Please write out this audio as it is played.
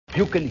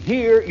You can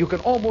hear, you can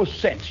almost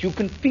sense, you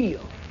can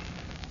feel.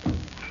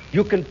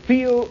 You can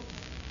feel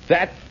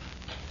that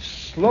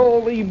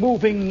slowly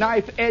moving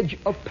knife edge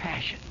of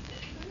passion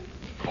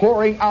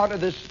pouring out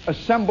of this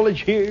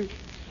assemblage here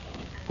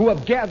who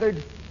have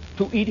gathered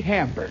to eat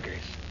hamburgers.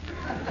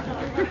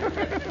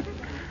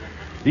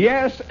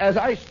 Yes, as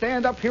I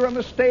stand up here on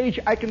the stage,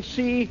 I can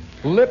see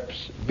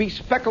lips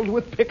bespeckled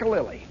with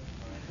piccalilli.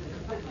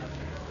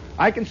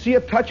 I can see a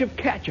touch of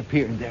ketchup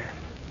here and there.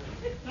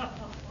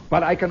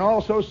 But I can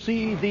also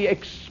see the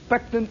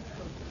expectant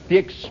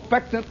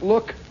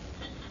look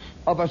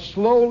of a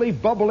slowly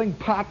bubbling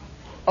pot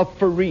of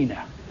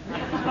farina.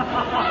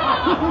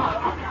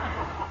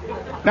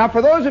 Now,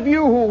 for those of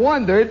you who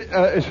wondered,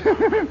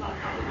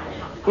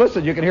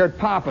 listen, you can hear it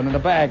popping in the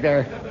back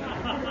there.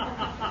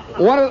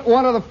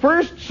 One of the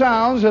first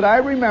sounds that I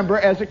remember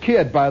as a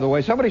kid, by the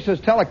way, somebody says,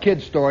 tell a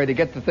kid story to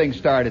get the thing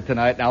started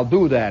tonight, and I'll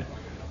do that.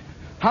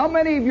 How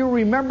many of you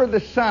remember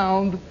the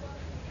sound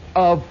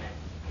of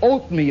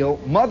oatmeal,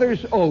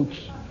 Mother's Oats,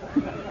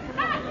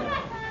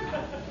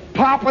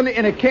 popping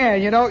in a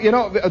can? You know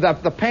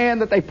the pan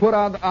that they put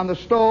on the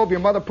stove.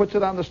 Your mother puts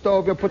it on the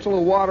stove. You puts a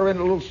little water in,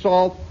 a little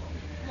salt,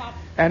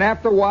 and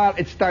after a while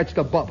it starts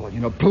to bubble.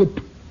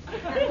 Bloop,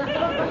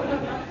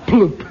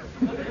 bloop.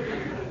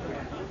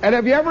 And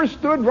have you ever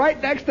stood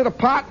right next to the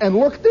pot and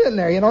looked in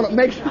there? It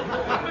makes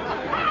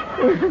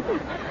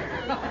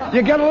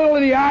you get a little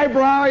in the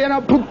eyebrow.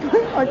 Bloop,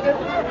 like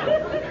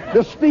that.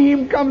 The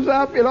steam comes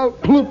up.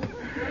 Bloop.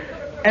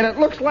 And it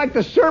looks like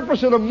the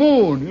surface of the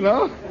moon,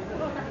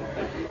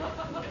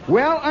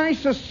 Well, I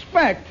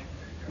suspect,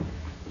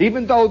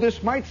 even though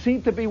this might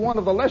seem to be one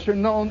of the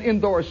lesser-known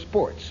indoor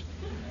sports,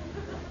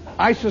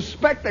 I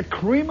suspect that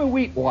cream of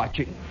wheat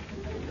watching,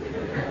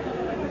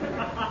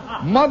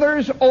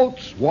 Mother's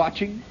Oats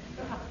watching,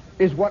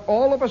 is what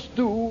all of us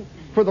do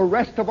for the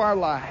rest of our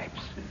lives.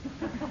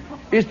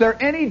 Is there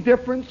any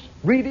difference,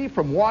 really,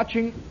 from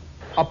watching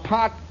a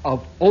pot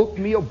of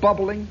oatmeal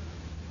bubbling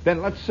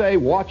than, let's say,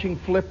 watching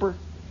Flipper?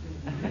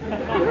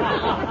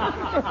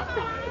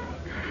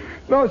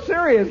 No,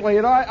 seriously,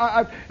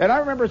 I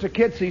remember as a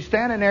kid,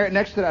 standing there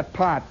next to that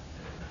pot,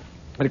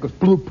 and it goes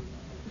bloop,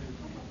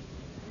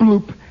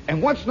 bloop,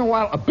 and once in a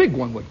while a big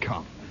one would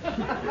come.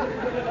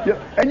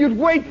 And you'd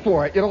wait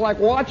for it, like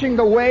watching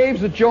the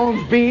waves at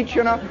Jones Beach,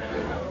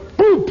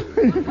 bloop.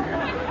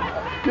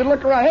 You'd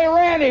look around, hey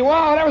Randy,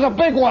 wow, that was a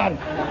big one.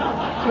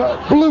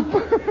 Bloop.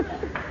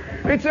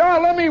 It's,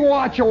 let me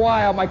watch a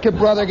while, my kid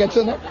brother gets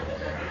in there.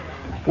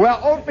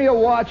 Well,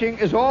 oatmeal watching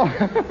is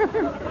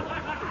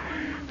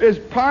is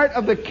part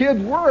of the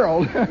kid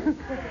world.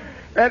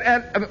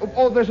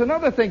 and there's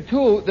another thing,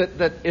 too,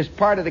 that is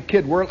part of the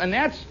kid world, and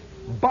that's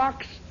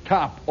box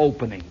top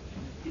opening.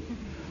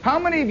 How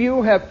many of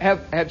you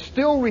have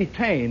still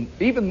retained,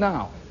 even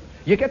now,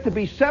 you get to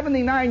be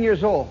 79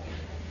 years old,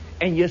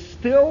 and you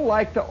still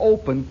like to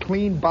open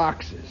clean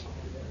boxes?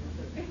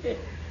 Do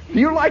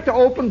you like to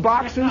open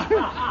boxes?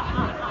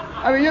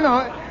 I mean,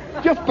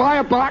 just buy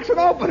a box and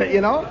open it, You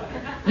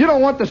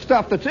don't want the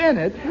stuff that's in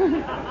it.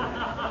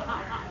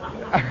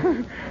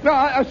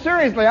 No,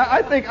 seriously,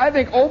 I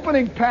think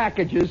opening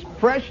packages,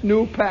 fresh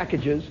new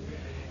packages,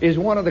 is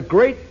one of the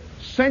great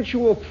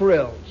sensual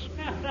thrills.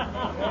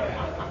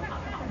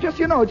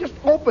 Just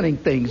opening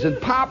things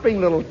and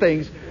popping little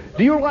things.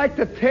 Do you like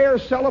to tear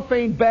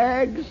cellophane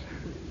bags?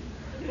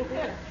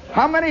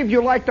 How many of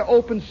you like to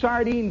open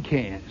sardine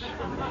cans?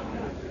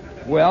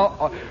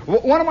 Well,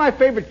 one of my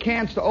favorite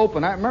cans to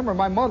open, I remember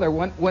my mother,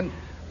 when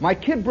my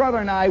kid brother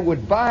and I would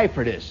vie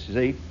for this,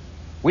 see,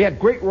 we had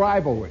great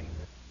rivalry,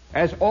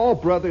 as all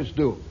brothers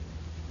do.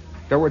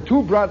 There were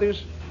two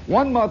brothers,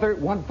 one mother,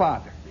 one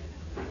father.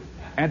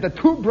 And the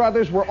two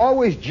brothers were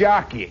always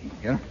jockeying,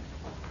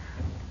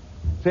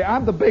 See,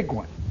 I'm the big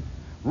one.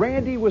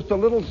 Randy was the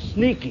little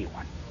sneaky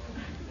one.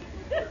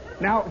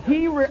 Now,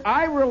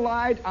 I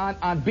relied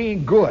on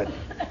being good.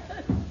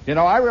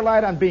 I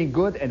relied on being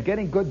good and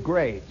getting good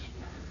grades.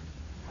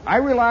 I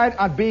relied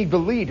on being the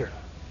leader.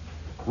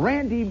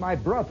 Randy, my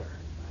brother,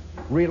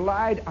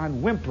 relied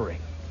on whimpering.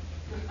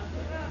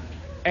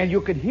 And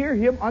you could hear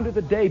him under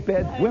the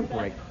daybed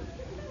whimpering.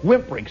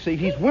 Whimpering. See,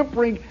 he's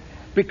whimpering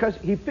because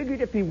he figured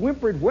if he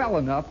whimpered well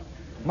enough,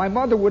 my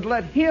mother would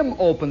let him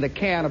open the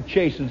can of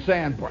Chase and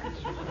Sanborns.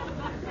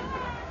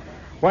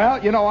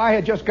 Well, I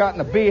had just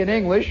gotten a B in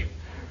English,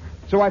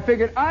 so I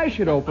figured I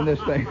should open this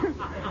thing.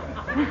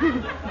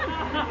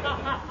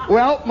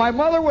 Well, my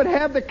mother would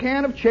have the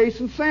can of Chase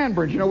and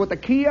Sanborns, with the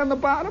key on the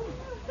bottom.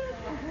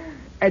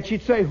 And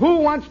she'd say, who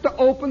wants to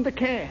open the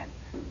can?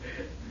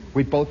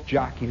 We'd both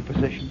jockey in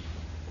position.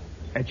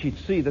 And she'd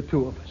see the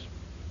two of us.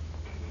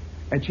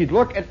 And she'd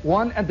look at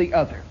one and the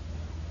other.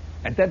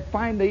 And then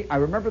finally, I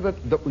remember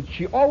that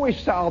she always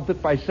solved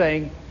it by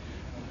saying,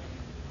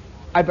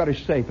 I better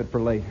save it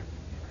for later.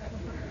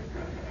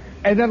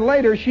 And then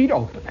later, she'd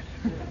open it.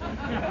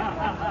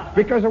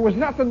 Because there was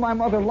nothing my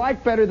mother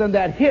liked better than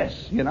that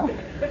hiss, You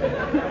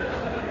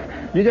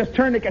just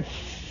turn it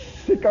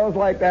goes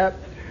like that.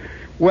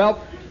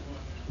 Well,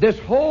 this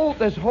whole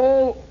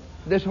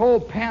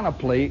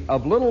panoply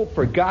of little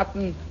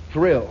forgotten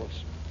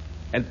thrills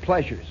and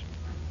pleasures,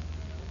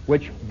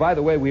 which, by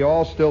the way, we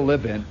all still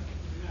live in.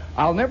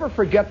 I'll never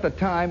forget the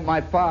time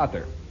my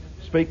father,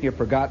 speaking of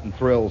forgotten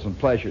thrills and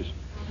pleasures,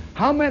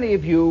 how many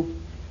of you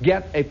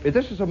get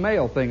this is a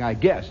male thing, I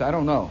guess, I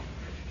don't know,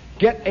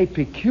 get a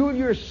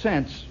peculiar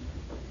sense,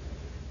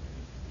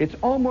 it's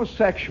almost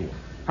sexual,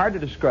 hard to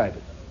describe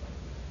it,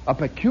 a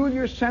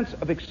peculiar sense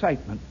of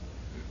excitement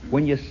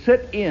when you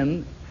sit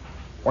in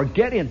or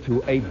get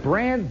into a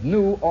brand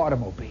new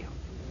automobile.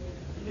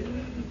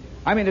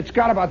 I mean, it's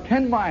got about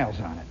 10 miles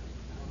on it.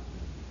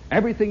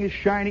 Everything is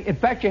shiny. In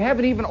fact, you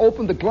haven't even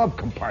opened the glove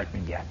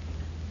compartment yet.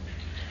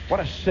 What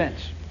a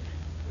sense.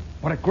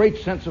 What a great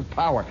sense of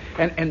power.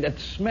 And that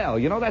smell.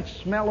 You know that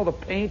smell of the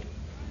paint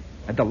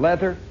and the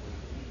leather?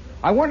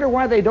 I wonder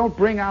why they don't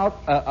bring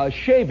out a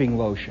shaving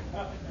lotion.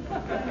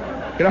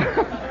 You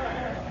know,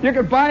 you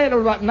can buy it in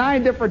about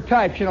 9 different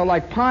types, you know,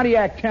 like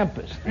Pontiac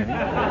Tempest.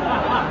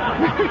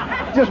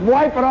 Just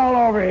wipe it all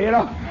over, you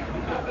know.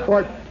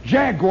 Or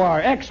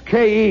Jaguar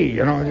XKE,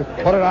 you know, just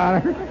put it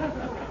on her.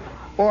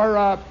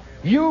 Or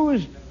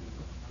used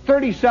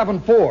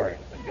 37 Ford.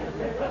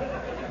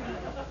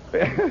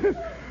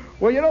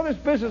 Well, you know, this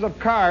business of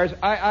cars,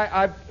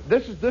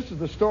 this is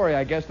the story,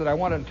 I guess, that I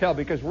wanted to tell,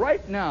 because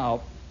right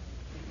now,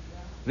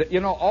 you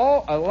know,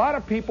 a lot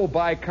of people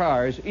buy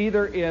cars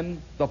either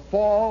in the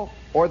fall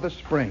or the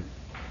spring.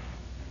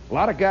 A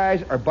lot of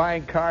guys are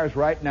buying cars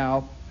right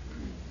now,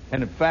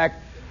 and in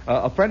fact,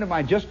 a friend of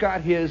mine just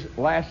got his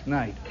last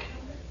night.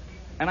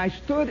 And I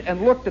stood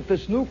and looked at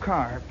this new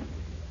car,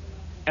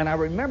 and I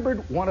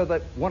remembered one of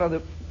the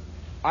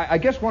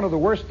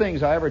worst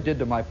things I ever did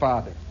to my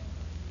father.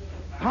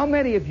 How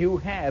many of you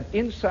have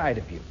inside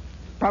of you,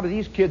 probably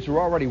these kids are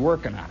already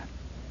working on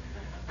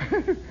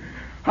it,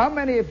 how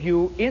many of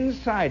you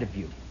inside of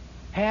you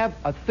have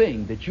a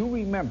thing that you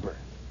remember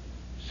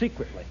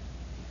secretly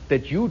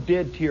that you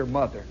did to your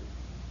mother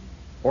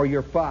or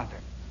your father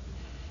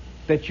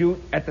that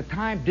you at the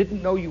time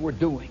didn't know you were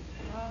doing,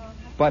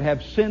 but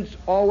have since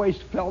always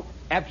felt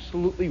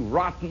absolutely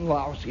rotten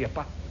lousy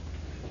about?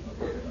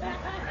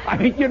 I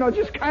mean, you know,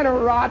 just kind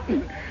of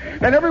rotten.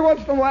 And every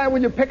once in a while,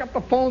 when you pick up the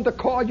phone to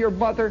call your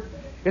mother,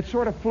 it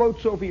sort of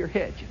floats over your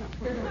head, you know.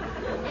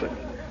 So,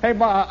 hey,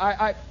 Ma,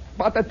 I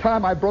about that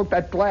time I broke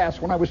that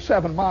glass when I was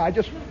 7, Ma. I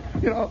just,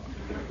 you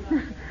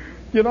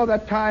know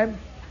that time?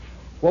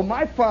 Well,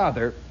 my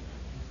father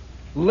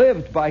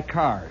lived by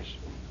cars.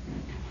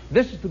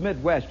 This is the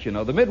Midwest, you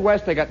know. The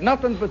Midwest, they got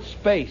nothing but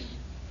space.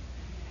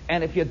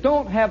 And if you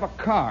don't have a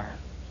car,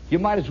 you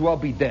might as well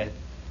be dead.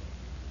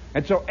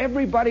 And so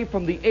everybody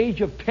from the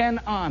age of 10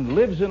 on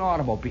lives in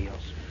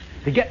automobiles.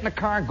 They get in the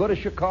car and go to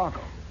Chicago.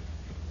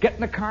 Get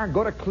in the car and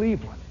go to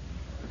Cleveland.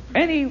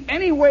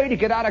 Any way to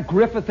get out of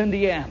Griffith,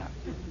 Indiana.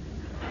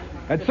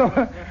 And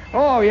so,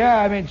 oh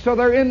yeah, I mean, so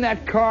they're in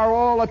that car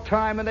all the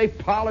time, and they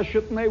polish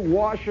it and they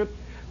wash it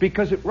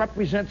because it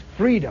represents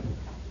freedom.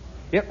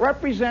 It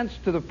represents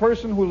to the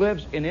person who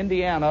lives in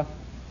Indiana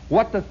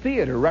what the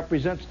theater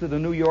represents to the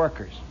New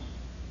Yorkers.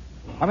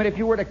 I mean, if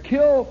you were to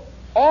kill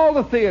all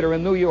the theater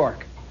in New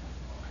York,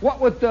 what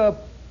would the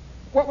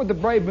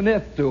Brave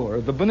Benith do, or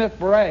the Benith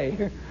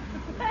Beret,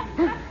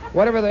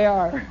 whatever they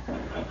are?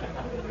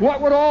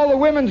 What would all the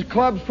women's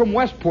clubs from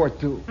Westport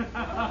do?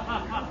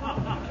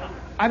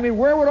 I mean,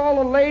 where would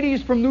all the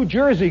ladies from New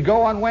Jersey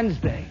go on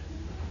Wednesday?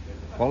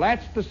 Well,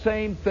 that's the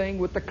same thing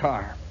with the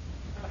car.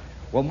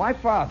 Well, my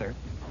father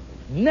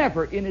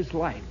never in his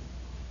life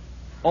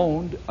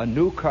owned a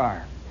new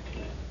car.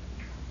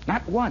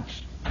 Not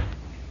once.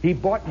 He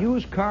bought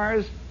used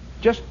cars.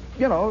 Just,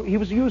 you know, he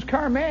was a used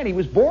car man. He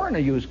was born a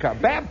used car,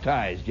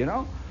 baptized, you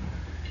know.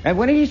 And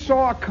when he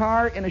saw a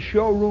car in a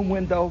showroom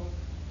window,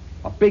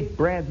 a big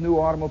brand new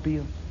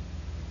automobile,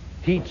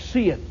 he'd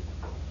see it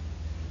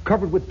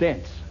covered with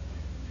dents.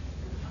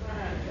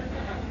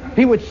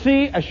 He would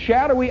see a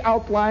shadowy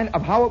outline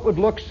of how it would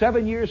look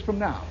 7 years from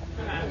now.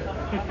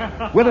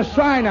 With a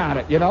sign on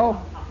it, you know.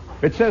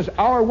 It says,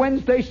 "Our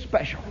Wednesday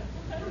Special."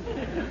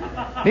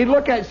 He'd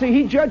look at it, see,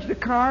 he judged the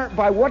car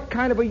by what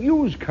kind of a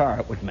used car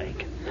it would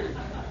make.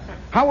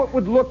 How it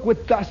would look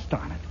with dust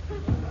on it.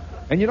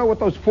 And you know, with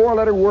those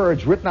 4-letter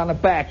words written on the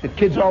back that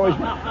kids always...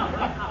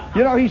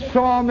 You know, he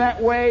saw them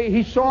that way.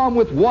 He saw them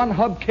with one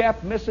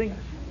hubcap missing.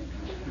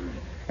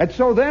 And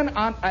so then,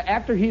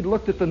 after he'd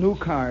looked at the new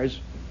cars,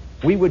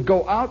 we would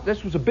go out.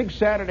 This was a big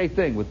Saturday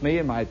thing with me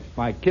and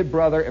my kid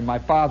brother and my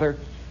father.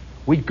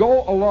 We'd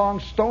go along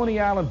Stony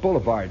Island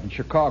Boulevard in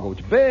Chicago.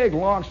 It's big,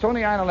 long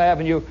Stony Island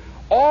Avenue.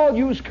 All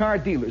used car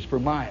dealers for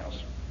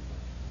miles.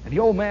 And the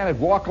old man would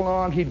walk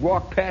along, he'd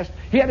walk past.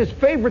 He had his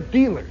favorite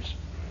dealers.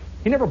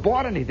 He never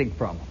bought anything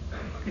from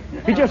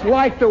them. He just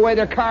liked the way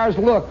their cars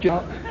looked, you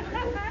know.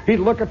 He'd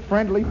look at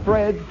Friendly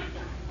Fred.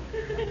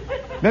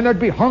 Then there'd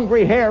be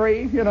Hungry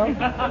Harry, you know.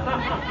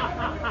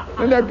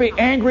 Then there'd be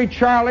Angry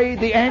Charlie,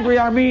 the Angry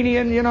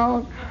Armenian, you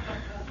know.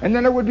 And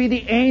then there would be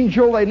the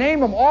Angel. They name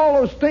them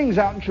all those things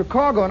out in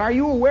Chicago. And are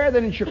you aware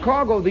that in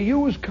Chicago, the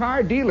used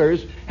car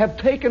dealers have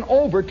taken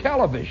over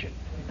television?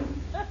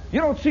 You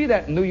don't see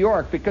that in New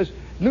York because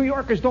New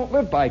Yorkers don't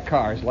live by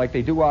cars like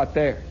they do out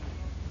there.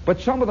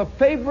 But some of the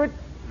favorite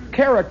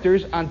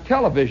characters on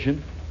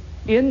television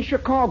in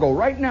Chicago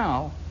right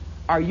now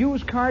are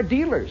used car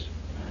dealers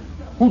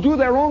who do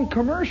their own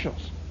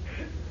commercials.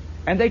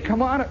 And they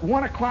come on at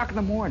 1 o'clock in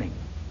the morning.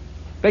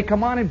 They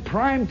come on in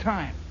prime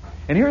time.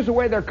 And here's the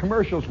way their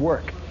commercials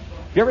work.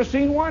 You ever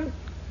seen one?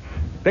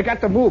 They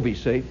got the movie,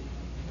 see?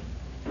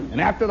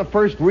 And after the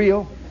first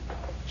reel,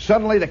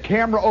 suddenly the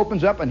camera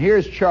opens up and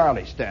here's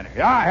Charlie standing.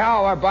 Hi,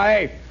 how are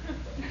buddy?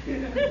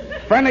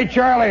 Friendly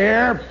Charlie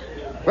here.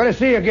 Good to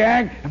see you,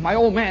 gang. And my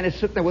old man is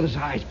sitting there with his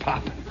eyes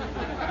popping.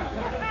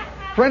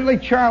 Friendly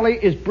Charlie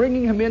is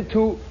bringing him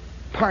into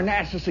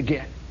Parnassus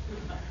again.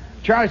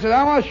 Charlie says,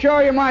 I want to show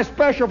you my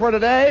special for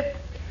today.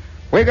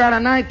 We got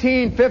a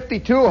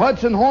 1952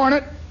 Hudson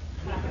Hornet.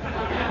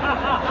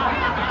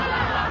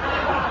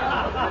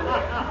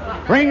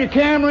 Bring the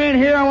camera in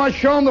here. I want to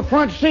show them the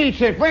front seat.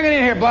 See, bring it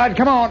in here, bud.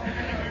 Come on.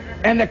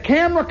 And the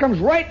camera comes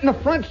right in the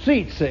front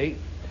seat, see?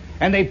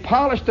 And they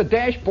polish the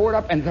dashboard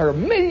up, and there are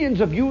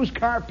millions of used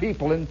car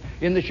people in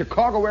the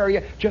Chicago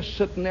area just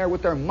sitting there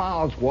with their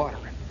mouths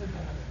watering.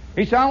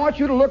 He said, I want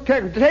you to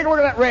take a look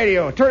at that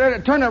radio.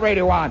 Turn that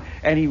radio on.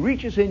 And he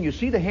reaches in. You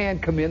see the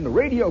hand come in. The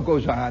radio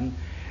goes on.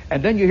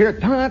 And then you hear,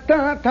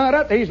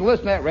 ta-ta-ta-ta. He's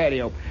listening to that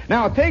radio.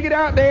 Now, take it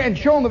out there and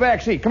show him the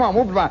back seat. Come on,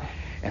 move it by.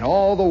 And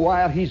all the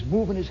while, he's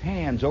moving his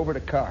hands over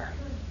the car.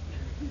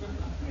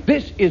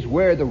 This is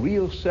where the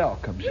real sell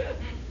comes in.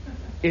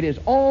 It is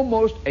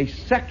almost a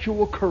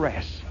sexual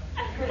caress.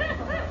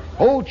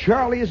 Old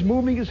Charlie is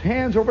moving his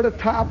hands over the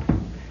top.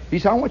 He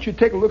said, I want you to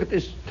take a look at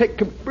this.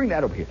 Bring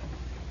that over here.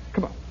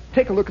 Come on.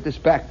 Take a look at this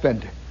back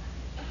fender.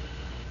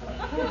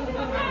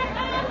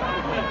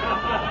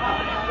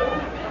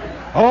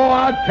 Oh,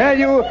 I'll tell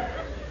you,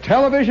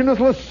 television is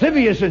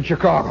lascivious in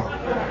Chicago.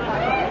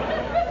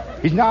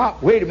 He's now,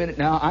 wait a minute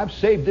now, I've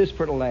saved this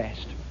for the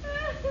last.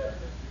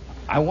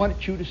 I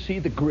wanted you to see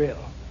the grill.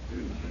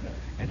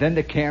 And then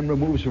the camera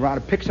moves around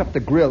and picks up the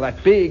grill,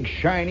 that big,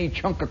 shiny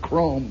chunk of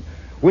chrome,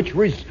 which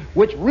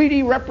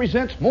really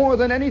represents more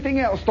than anything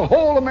else the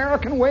whole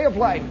American way of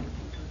life.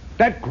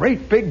 That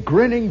great big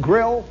grinning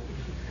grill.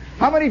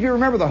 How many of you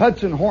remember the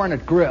Hudson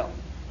Hornet grill?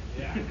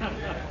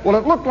 Well,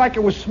 it looked like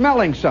it was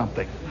smelling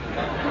something.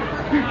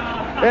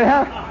 It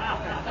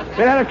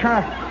had a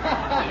car.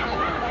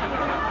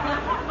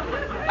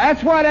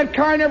 That's why that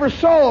car never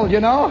sold,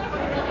 you know.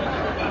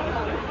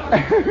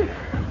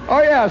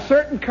 Oh yeah,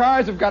 certain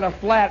cars have got a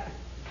flat.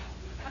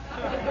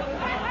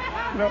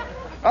 You know,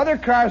 other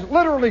cars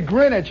literally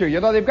grin at you. You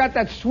know, they've got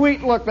that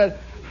sweet look that.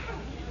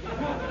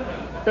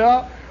 You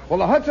know. Well,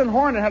 the Hudson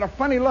Hornet had a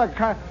funny look.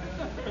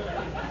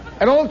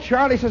 And old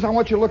Charlie says, I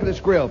want you to look at this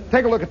grill.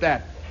 Take a look at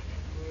that.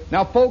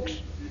 Now, folks,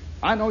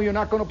 I know you're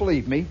not going to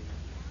believe me.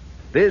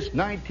 This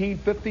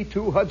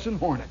 1952 Hudson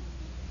Hornet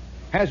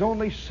has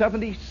only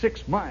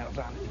 76 miles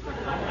on it.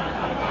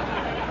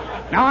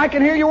 Now, I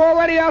can hear you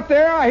already out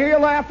there. I hear you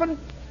laughing.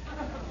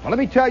 Well, let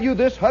me tell you,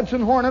 this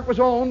Hudson Hornet was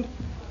owned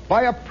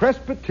by a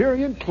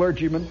Presbyterian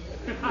clergyman.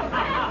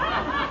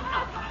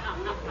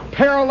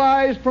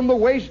 Paralyzed from the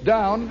waist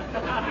down.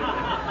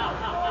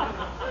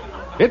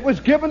 It was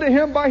given to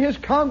him by his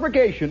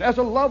congregation as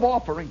a love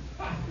offering.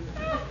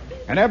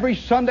 And every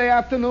Sunday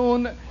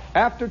afternoon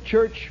after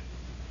church,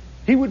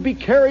 he would be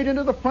carried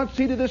into the front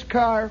seat of this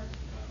car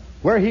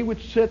where he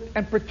would sit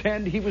and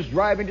pretend he was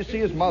driving to see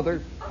his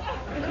mother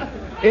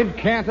in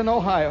Canton,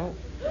 Ohio.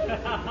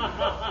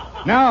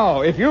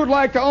 Now, if you'd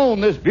like to own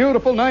this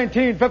beautiful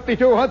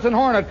 1952 Hudson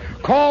Hornet,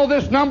 call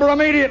this number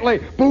immediately.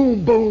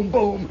 Boom, boom,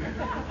 boom.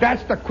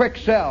 That's the quick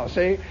sell,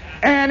 see?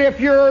 And if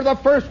you're the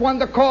first one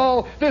to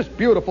call, this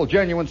beautiful,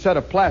 genuine set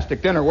of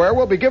plastic dinnerware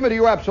will be given to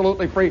you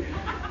absolutely free.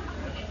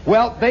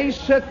 Well, they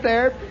sit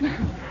there.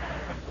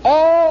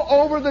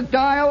 All over the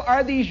dial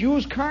are these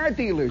used car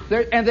dealers,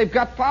 and they've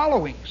got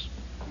followings.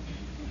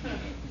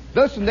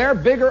 Listen, they're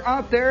bigger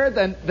out there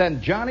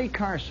than Johnny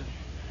Carson.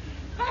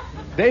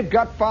 They've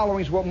got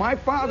followings. Well, my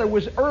father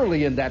was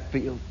early in that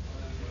field.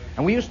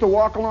 And we used to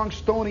walk along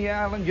Stony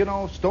Island, you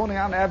know, Stony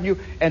Island Avenue,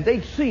 and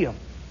they'd see him.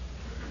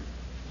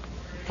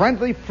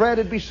 Friendly Fred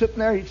would be sitting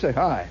there. He'd say,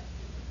 hi.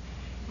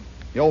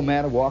 The old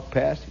man would walk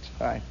past. He'd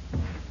say,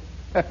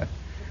 hi.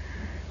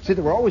 See,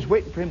 they were always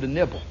waiting for him to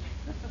nibble.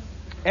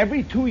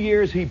 Every 2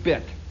 years he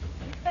bit.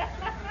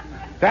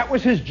 That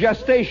was his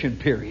gestation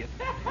period.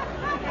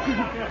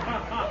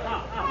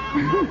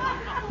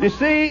 You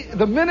see,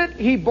 the minute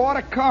he bought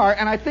a car,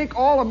 and I think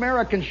all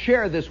Americans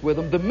share this with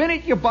him, the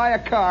minute you buy a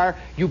car,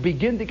 you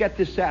begin to get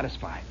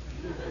dissatisfied.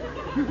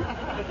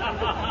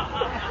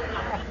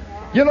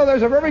 You know,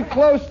 there's a very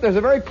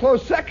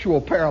close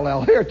sexual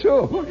parallel here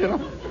too. You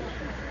know,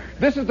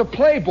 this is the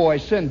Playboy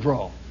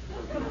syndrome.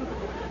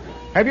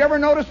 Have you ever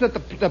noticed that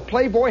the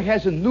Playboy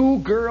has a new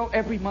girl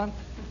every month?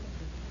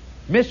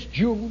 Miss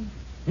June,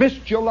 Miss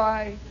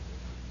July.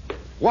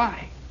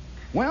 Why?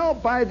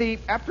 Well,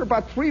 after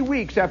about 3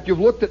 weeks after you've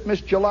looked at Miss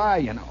July,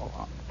 you know,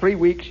 3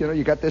 weeks, you know,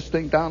 you got this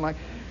thing down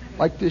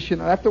like this, you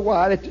know. After a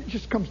while, it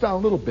just comes down a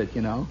little bit,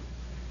 you know.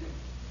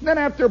 And then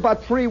after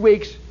about 3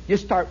 weeks, you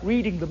start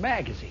reading the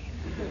magazine.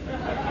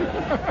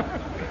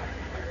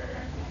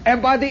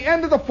 And by the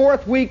end of the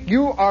 4th week,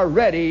 you are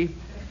ready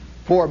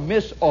for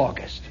Miss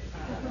August.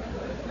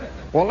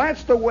 Well,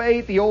 that's the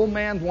way the old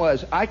man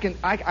was. I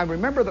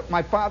remember that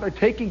my father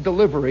taking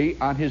delivery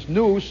on his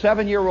new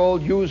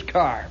 7-year-old used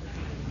car.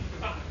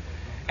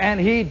 And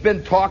he'd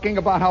been talking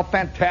about how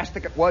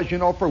fantastic it was,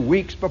 for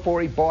weeks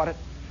before he bought it.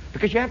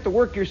 Because you have to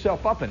work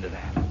yourself up into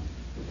that.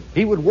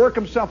 He would work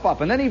himself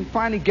up, and then he'd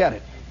finally get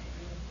it.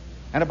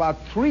 And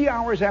about 3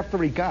 hours after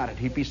he got it,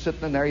 he'd be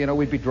sitting in there,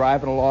 we'd be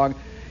driving along.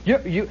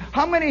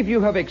 How many of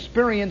you have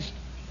experienced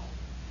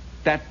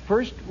that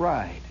first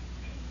ride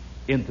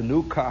in the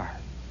new car?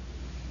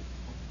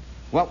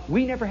 Well,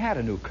 we never had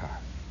a new car.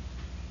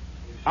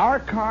 Our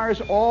cars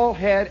all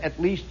had at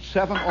least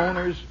 7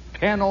 owners,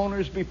 10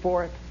 owners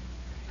before it.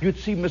 You'd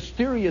see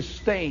mysterious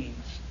stains.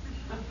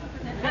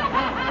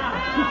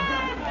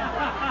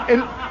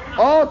 And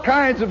all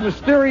kinds of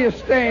mysterious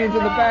stains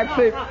in the back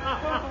seat.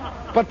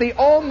 But the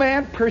old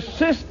man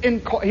persists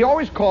he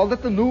always called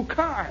it the new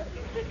car.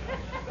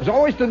 It was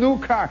always the new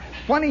car.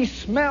 Funny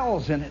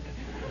smells in it.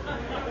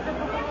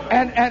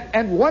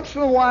 And once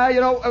in a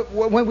while,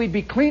 when we'd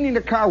be cleaning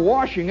the car,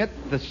 washing it,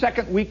 the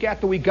second week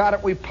after we got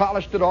it, we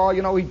polished it all.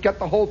 We'd get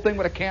the whole thing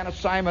with a can of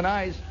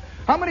Simonize.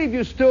 How many of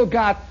you still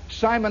got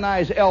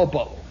Simonize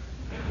elbow?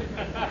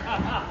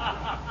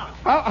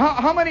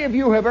 How many of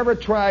you have ever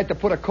tried to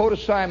put a coat of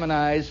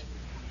Simonize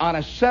on a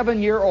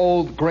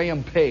 7-year-old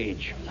Graham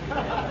Page?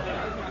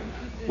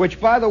 Which,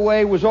 by the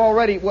way, was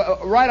already,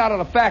 right out of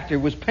the factory,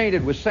 was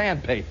painted with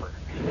sandpaper.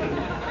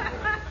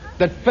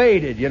 That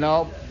faded, And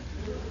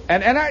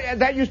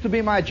that used to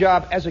be my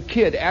job as a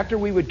kid. After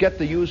we would get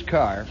the used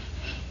car,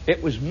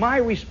 it was my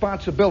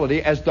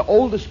responsibility as the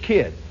oldest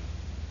kid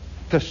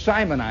to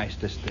Simonize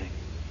this thing.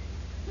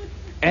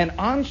 And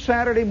on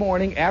Saturday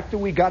morning, after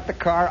we got the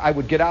car, I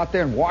would get out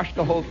there and wash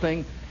the whole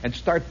thing and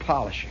start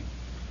polishing.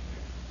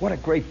 What a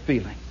great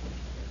feeling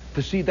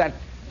to see that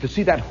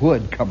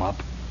hood come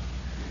up.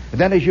 And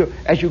then as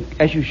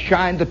you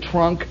shine the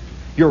trunk,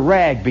 your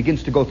rag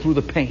begins to go through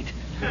the paint.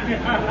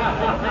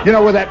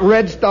 Where that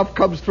red stuff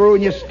comes through,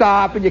 and you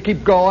stop and you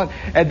keep going.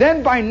 And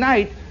then by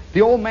night,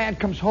 the old man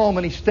comes home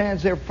and he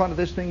stands there in front of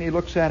this thing and he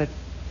looks at it.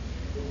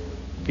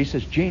 He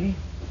says, "Jeannie,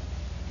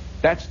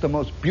 that's the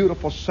most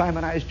beautiful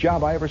Simonized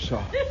job I ever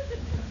saw."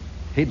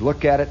 He'd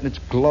look at it and it's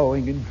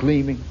glowing and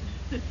gleaming.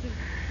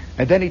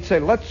 And then he'd say,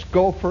 "Let's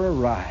go for a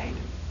ride."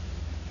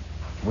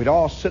 We'd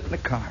all sit in the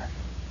car.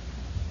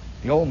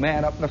 The old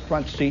man up in the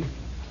front seat,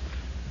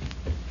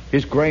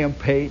 his Graham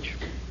Page.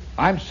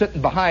 I'm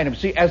sitting behind him.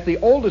 See, as the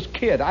oldest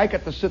kid, I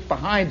get to sit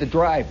behind the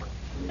driver.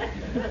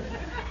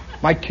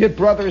 My kid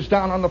brother is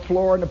down on the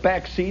floor in the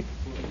back seat,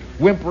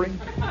 whimpering.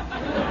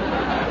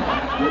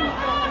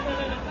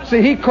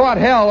 See, he caught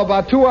hell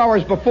about 2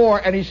 hours before,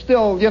 and he's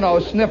still,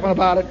 sniffing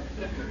about it.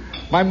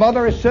 My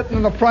mother is sitting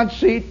in the front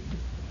seat,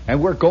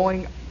 and we're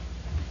going,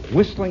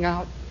 whistling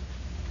out.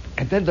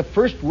 And then the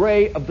first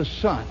ray of the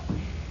sun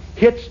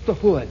hits the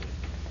hood,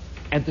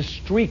 and the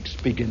streaks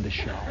begin to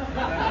show.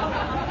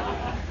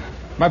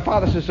 My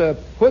father says,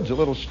 "Hood's a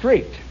little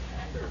streaked."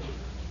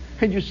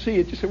 And you see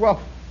it. You say,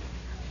 "Well,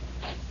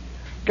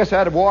 guess I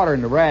had water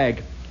in the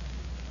rag."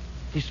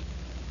 It's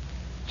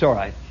all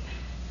right.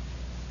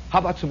 How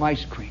about some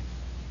ice cream?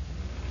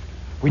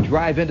 We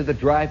drive into the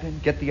drive-in,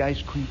 get the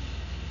ice cream.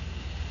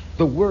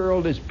 The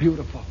world is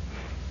beautiful.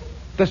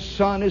 The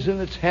sun is in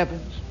its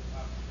heavens.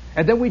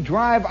 And then we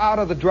drive out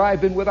of the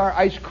drive-in with our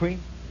ice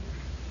cream.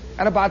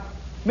 And about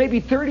maybe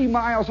 30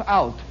 miles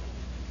out,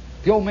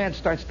 the old man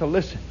starts to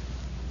listen.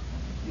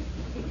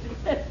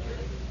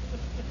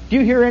 Do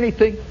you hear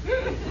anything?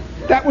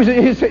 That was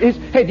his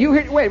hey, do you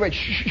hear? Wait,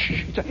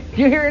 shh. Do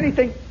you hear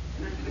anything?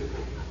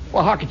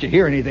 Well, how could you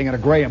hear anything in a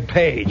Graham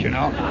Page,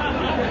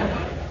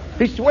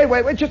 He said,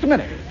 wait, just a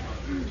minute.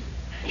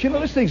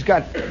 This thing's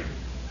got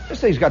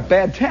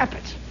bad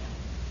tappets.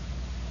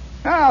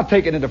 I'll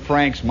take it into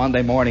Frank's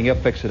Monday morning. He'll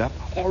fix it up.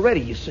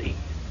 Already, you see,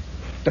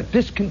 the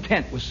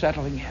discontent was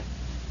settling in.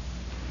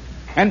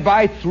 And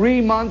by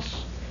 3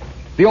 months,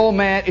 the old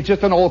man, it's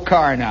just an old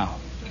car now.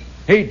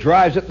 He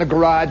drives it in the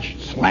garage,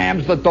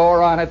 slams the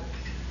door on it.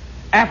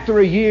 After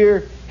a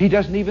year, he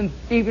doesn't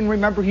even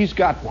remember he's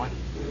got one.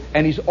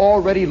 And he's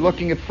already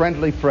looking at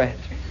Friendly Fred.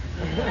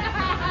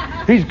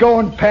 He's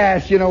going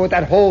past, with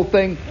that whole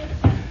thing.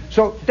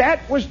 So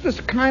that was this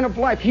kind of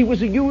life. He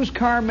was a used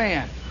car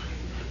man.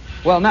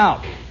 Well,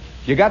 now,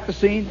 you got the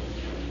scene?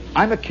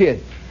 I'm a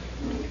kid.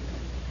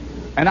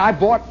 And I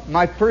bought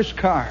my first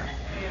car,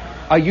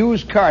 a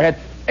used car. It had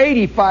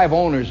 85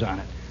 owners on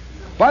it.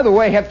 By the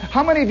way,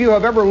 how many of you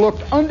have ever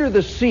looked under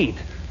the seat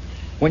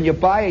when you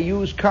buy a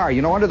used car?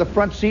 Under the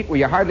front seat where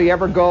you hardly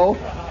ever go?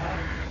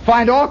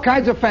 Find all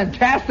kinds of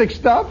fantastic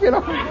stuff,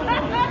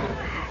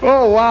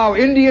 Oh, wow,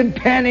 Indian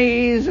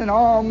pennies and,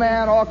 oh,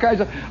 man, all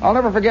kinds of... I'll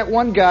never forget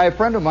one guy, a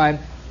friend of mine,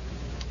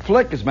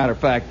 Flick, as a matter of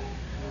fact,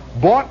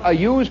 bought a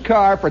used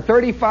car for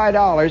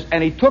 $35,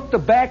 and he took the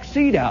back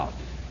seat out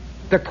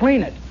to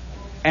clean it.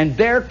 And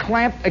there,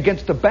 clamped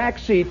against the back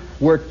seat,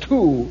 were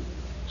 2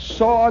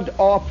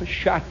 sawed-off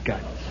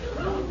shotguns.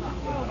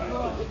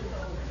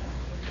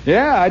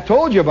 Yeah, I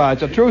told you about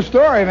it. It's a true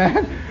story,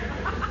 man.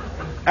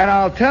 And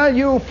I'll tell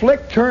you,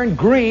 Flick turned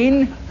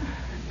green,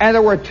 and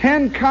there were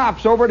 10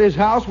 cops over at his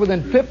house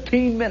within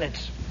 15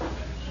 minutes,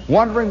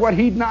 wondering what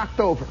he'd knocked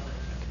over.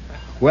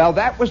 Well,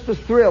 that was the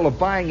thrill of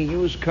buying a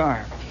used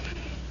car.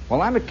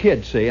 Well, I'm a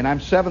kid, see, and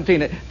I'm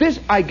 17. This,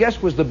 I guess,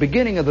 was the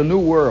beginning of the new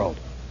world.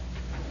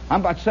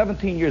 I'm about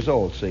 17 years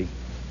old, see,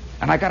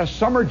 and I got a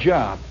summer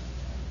job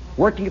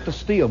working at the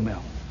steel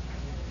mill.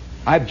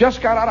 I've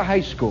just got out of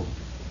high school.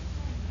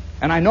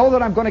 And I know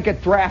that I'm going to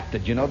get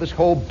drafted, this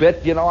whole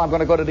bit, I'm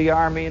going to go to the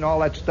Army and all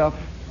that stuff.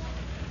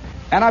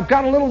 And I've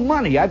got a little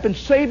money. I've been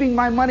saving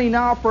my money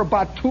now for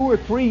about 2 or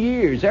 3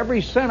 years,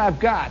 every cent I've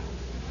got.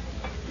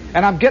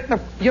 And I'm getting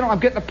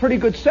a pretty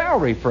good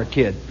salary for a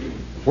kid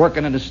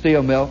working in a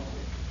steel mill.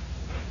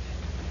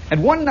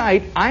 And one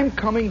night, I'm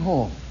coming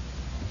home.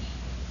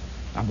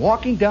 I'm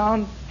walking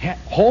down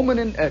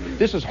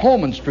this is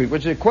Holman Street,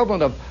 which is the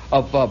equivalent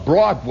of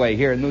Broadway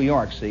here in New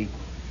York, see?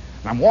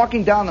 And I'm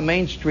walking down the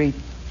main street,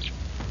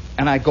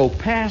 and I go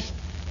past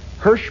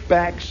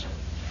Hirschbach's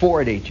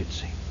Ford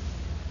agency.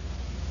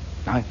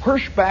 Now,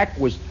 Hirschbach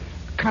was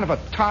kind of a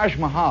Taj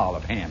Mahal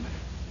of Hammond.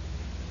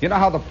 You know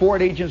how the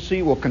Ford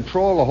agency will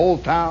control the whole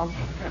town?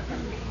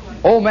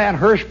 Old man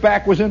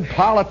Hirschbach was in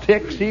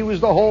politics. He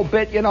was the whole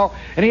bit, and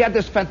he had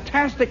this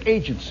fantastic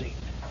agency.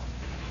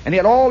 And he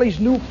had all these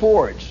new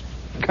Fords,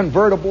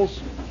 convertibles,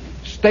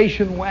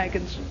 station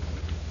wagons,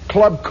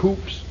 club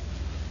coupes.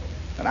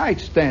 And I'd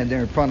stand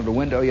there in front of the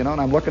window, and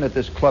I'm looking at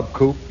this club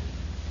coupe.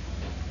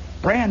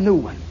 Brand new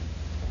one.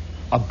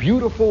 A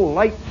beautiful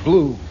light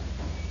blue.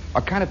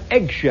 A kind of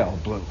eggshell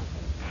blue.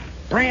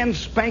 Brand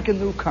spanking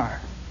new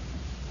car.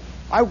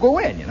 I go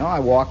in,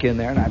 I walk in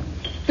there, and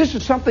this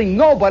is something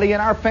nobody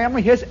in our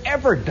family has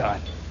ever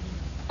done.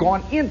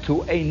 Gone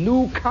into a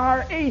new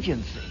car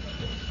agency.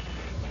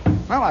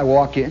 Well, I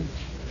walk in.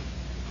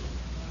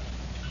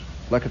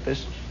 Look at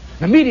this.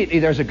 And immediately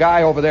there's a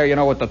guy over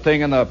there, with the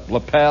thing in the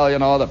lapel,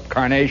 the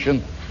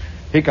carnation.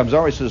 He comes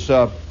over, he says,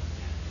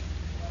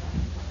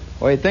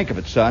 what do you think of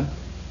it, son?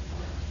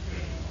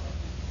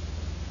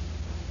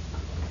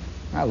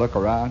 I look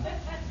around.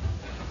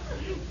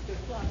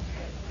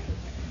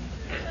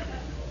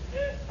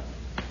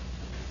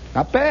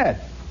 Not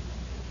bad.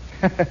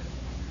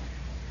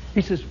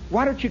 He says,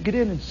 why don't you get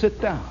in and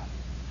sit down?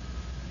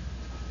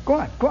 Go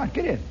on,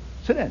 get in.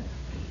 Sit in.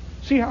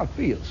 See how it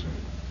feels.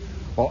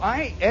 Well,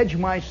 I edge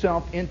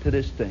myself into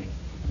this thing.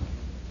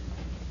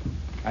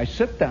 I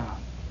sit down,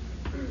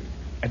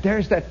 and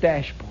there's that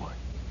dashboard.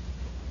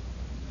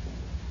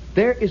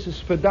 There is a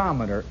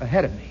speedometer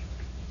ahead of me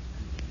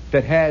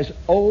that has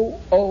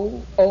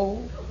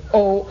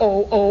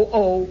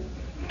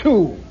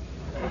 0000002.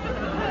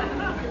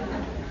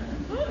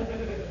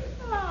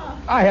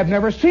 I have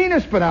never seen a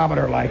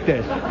speedometer like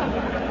this.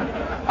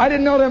 I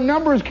didn't know them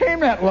numbers came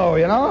that low,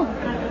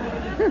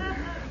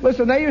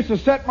 Listen, they used to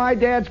set my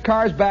dad's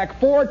cars back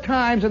 4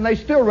 times, and they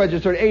still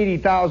registered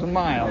 80,000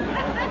 miles.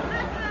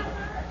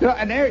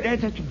 And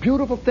there's such a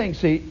beautiful thing,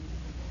 see.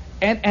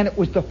 And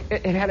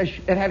it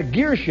had a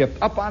gear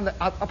shift up on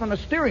the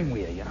steering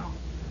wheel,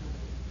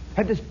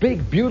 Had this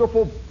big,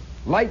 beautiful,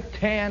 light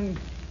tan,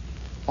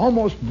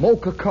 almost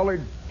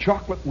mocha-colored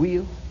chocolate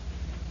wheel.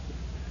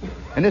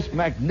 And this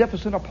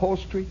magnificent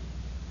upholstery.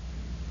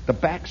 The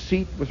back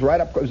seat was right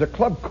up. It was a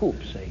club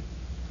coupe, see.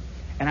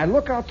 And I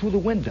look out through the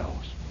windows.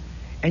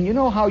 And you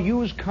know how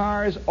used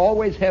cars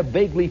always have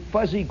vaguely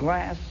fuzzy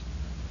glass?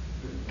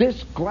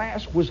 This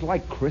glass was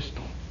like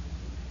crystal.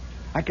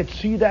 I could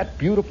see that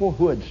beautiful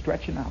hood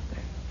stretching out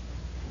there.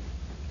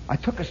 I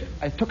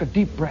took a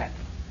deep breath.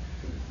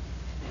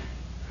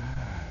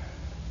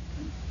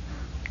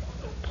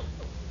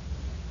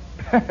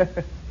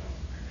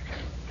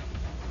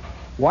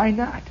 Why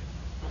not?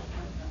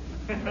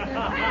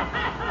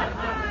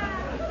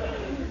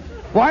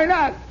 Why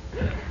not?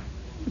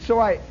 So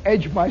I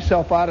edge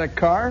myself out of the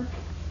car,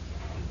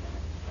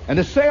 and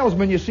the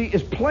salesman, you see,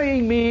 is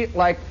playing me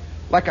like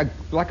a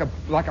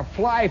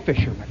fly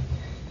fisherman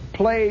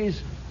plays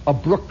a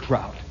brook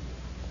trout.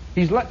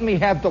 He's letting me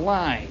have the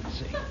line,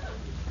 see.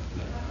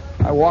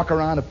 I walk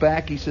around the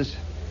back. He says,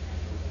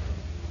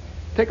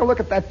 take a look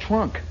at that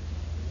trunk.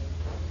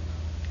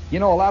 A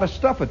lot of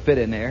stuff would fit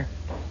in there.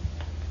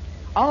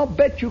 I'll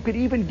bet you could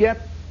even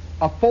get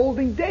a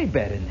folding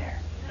daybed in there.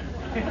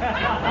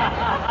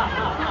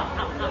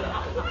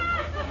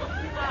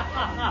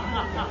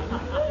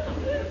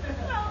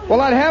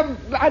 Well,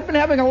 I'd been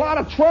having a lot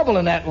of trouble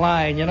in that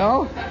line,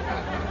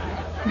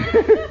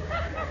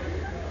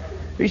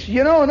 He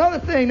said, another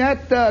thing,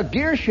 that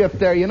gear shift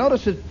there, you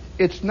notice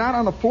it's not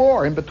on the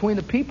floor in between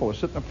the people who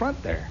sit in the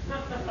front there.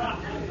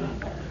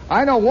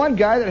 I know one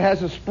guy that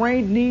has a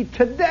sprained knee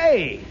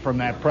today from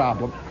that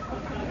problem.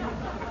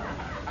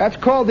 That's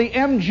called the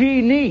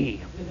MG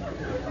knee.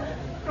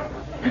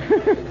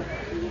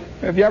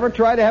 Have you ever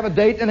tried to have a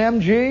date in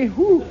MG?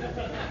 Whew.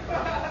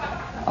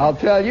 I'll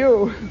tell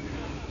you.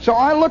 So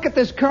I look at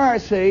this car,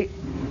 see,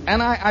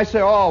 and I say,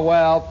 oh,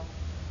 well,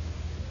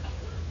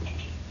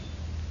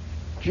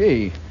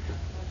 gee,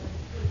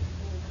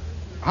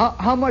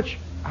 how much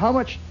how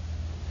much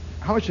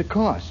it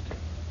cost?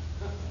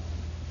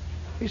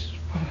 He says,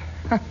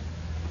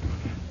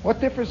 what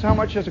difference how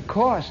much does it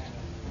cost?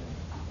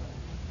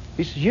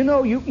 He says, you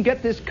know, you can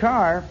get this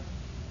car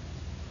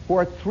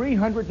for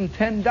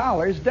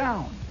 $310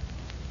 down.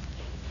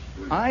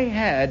 I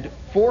had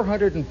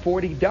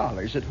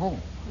 $440 at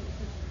home.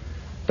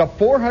 The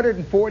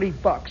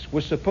 $440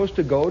 was supposed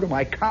to go to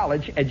my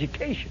college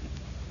education.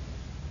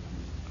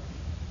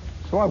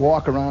 So I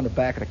walk around the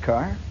back of the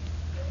car.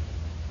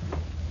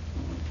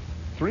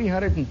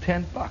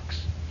 $310.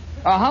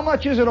 How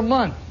much is it a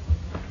month?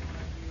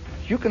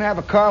 You can have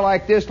a car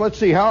like this. Let's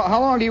see,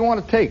 how long do you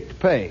want to take to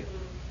pay?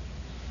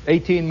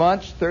 18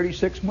 months,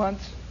 36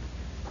 months,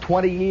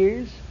 20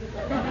 years?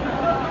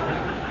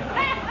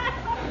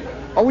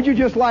 Or would you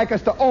just like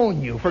us to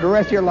own you for the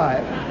rest of your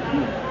life?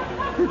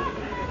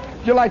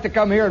 Would you like to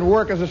come here and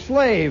work as a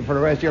slave for the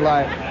rest of your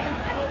life?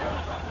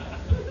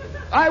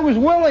 I was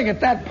willing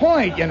at that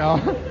point, you know.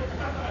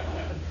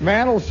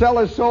 Man will sell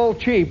his soul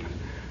cheap.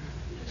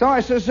 So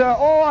I says,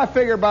 I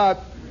figure about...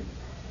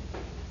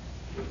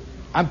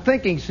 I'm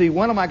thinking, see,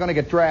 when am I going to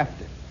get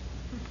drafted?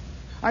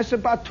 I said,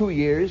 about 2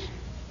 years.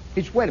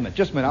 He said, wait a minute,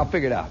 just a minute, I'll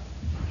figure it out.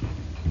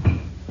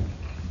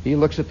 He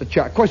looks at the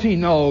chart. Of course, he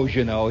knows,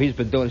 you know, he's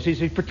been doing this.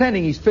 He's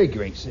pretending he's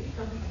figuring, see. He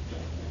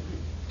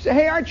said,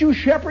 hey, aren't you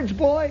Shepherd's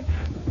boy?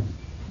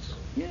 Said,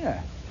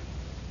 yeah.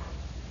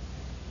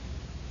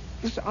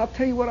 Listen, I'll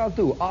tell you what I'll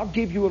do. I'll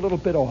give you a little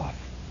bit off.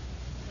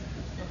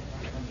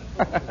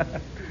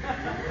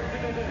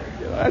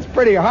 That's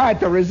pretty hard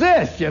to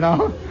resist, you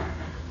know.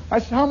 I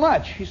said, how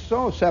much? He said,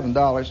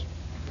 $7.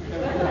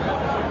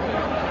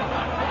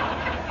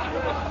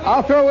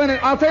 I'll tell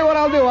you what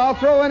I'll do. I'll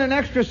throw in an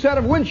extra set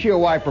of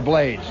windshield wiper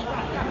blades.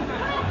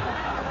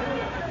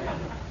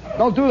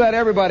 Don't do that,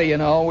 everybody, you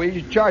know.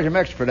 We charge them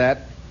extra for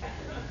that.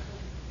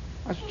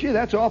 I said, gee,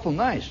 that's awful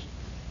nice.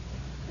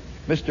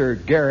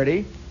 Mr.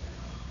 Garrity,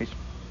 he said,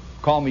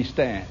 call me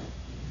Stan.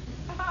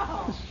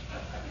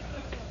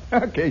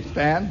 Okay,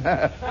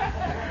 Stan.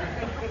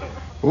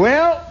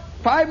 Well,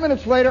 5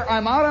 minutes later,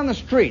 I'm out on the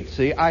street,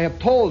 see. I have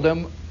told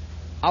him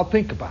I'll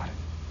think about it.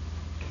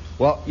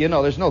 Well, you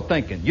know, there's no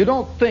thinking. You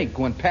don't think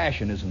when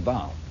passion is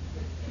involved.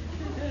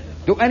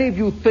 Do any of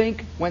you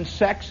think when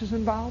sex is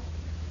involved?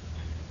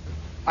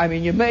 I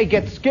mean, you may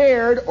get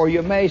scared or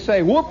you may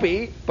say,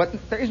 whoopee,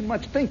 but there isn't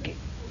much thinking.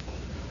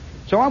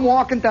 So I'm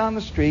walking down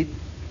the street,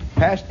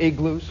 past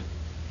igloos.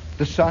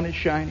 The sun is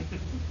shining.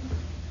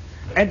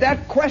 And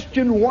that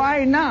question,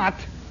 why not,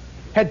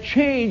 had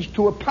changed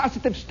to a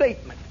positive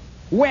statement.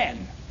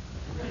 When?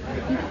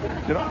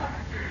 You know?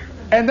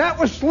 And that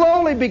was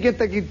slowly begin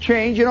to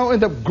change, you know, in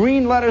the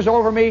green letters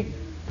over me,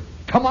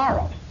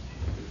 tomorrow.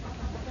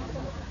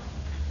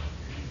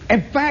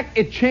 In fact,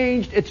 it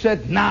changed. It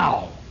said,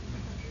 now.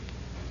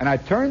 And I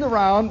turned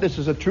around. This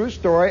is a true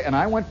story. And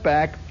I went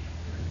back.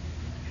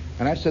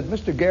 And I said,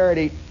 Mr.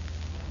 Garrity,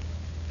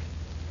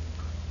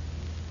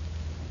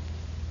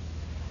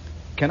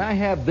 can I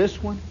have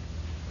this one?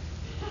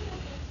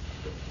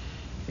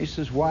 He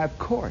says, why, of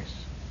course.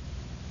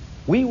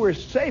 We were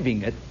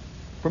saving it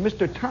for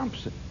Mr.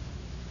 Thompson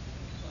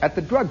at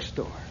the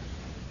drugstore.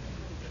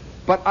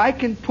 But I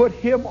can put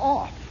him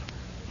off.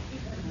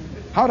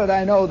 How did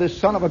I know this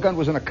son of a gun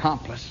was an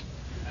accomplice?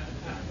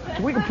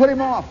 So we can put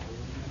him off.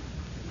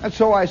 And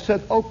so I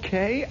said,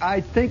 okay,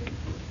 I think,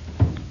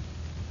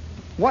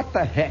 what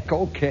the heck,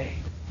 okay.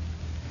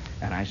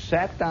 And I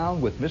sat down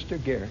with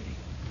Mr. Garrity.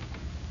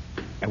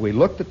 And we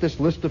looked at this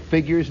list of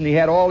figures, and he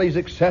had all these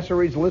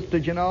accessories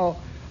listed, you know,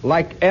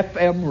 like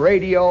FM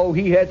radio.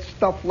 He had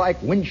stuff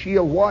like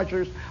windshield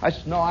washers. I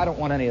said, no, I don't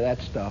want any of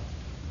that stuff.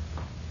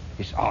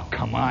 He said, oh,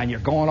 come on, you're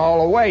going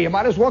all the way. You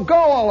might as well go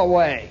all the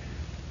way.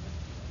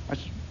 I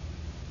said,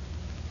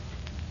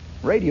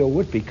 radio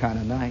would be kind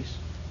of nice.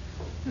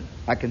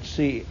 I can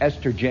see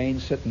Esther Jane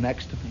sitting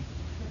next to me.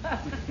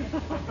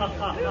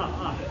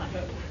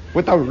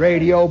 With the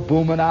radio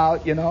booming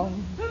out, you know.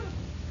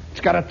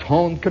 It's got a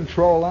tone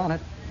control on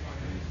it.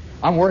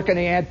 I'm working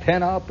the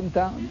antenna up and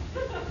down.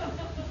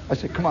 I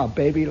said, come on,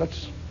 baby,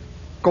 let's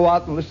go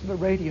out and listen to the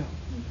radio.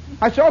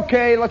 I said,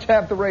 okay, let's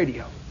have the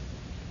radio.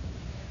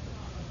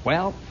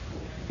 Well,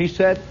 he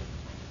said,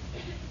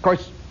 of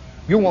course,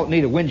 you won't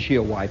need a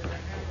windshield wiper.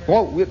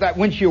 Well, with that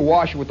windshield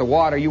washer with the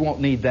water, you won't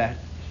need that.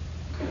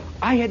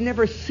 I had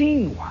never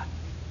seen one.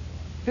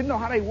 Didn't know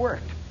how they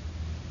worked.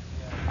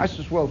 I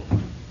says, well,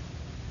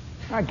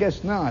 I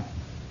guess not.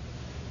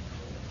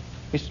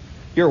 He said,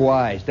 you're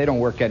wise. They don't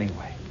work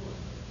anyway.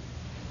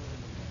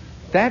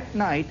 That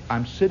night,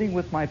 I'm sitting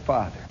with my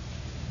father,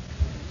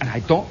 and I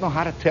don't know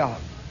how to tell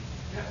him.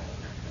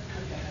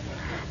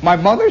 My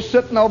mother's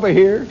sitting over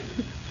here.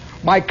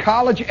 My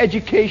college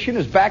education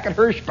is back at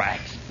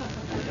Hirschbach's.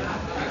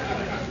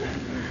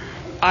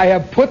 I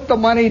have put the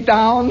money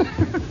down.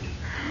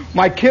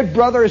 My kid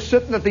brother is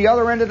sitting at the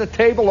other end of the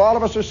table. All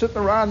of us are sitting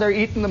around there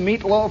eating the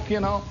meatloaf, you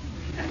know.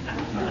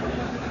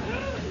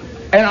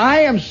 And I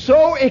am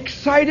so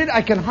excited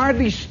I can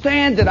hardly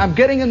stand it. I'm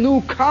getting a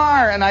new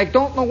car and I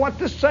don't know what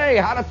to say,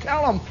 how to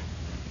tell him.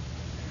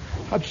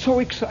 I'm so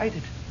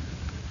excited.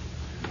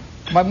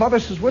 My mother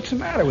says, what's the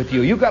matter with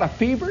you? You got a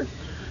fever?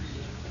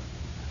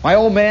 My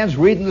old man's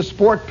reading the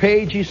sport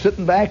page. He's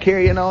sitting back here,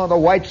 you know, the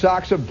White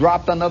Sox have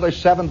dropped another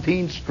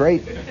 17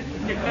 straight.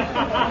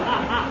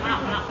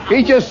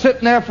 He's just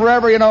sitting there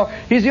forever, you know.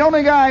 He's the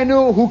only guy I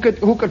knew who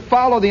could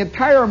follow the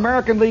entire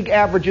American League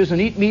averages and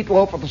eat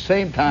meatloaf at the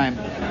same time.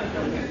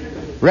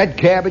 Red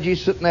cabbage,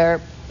 he's sitting there.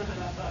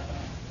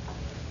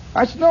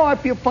 I said, no, I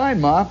feel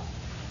fine, Ma.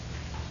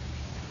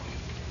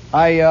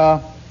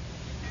 And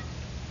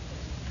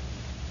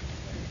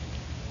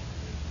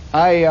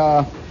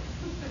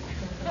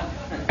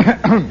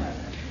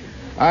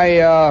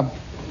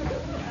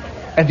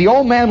the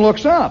old man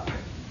looks up.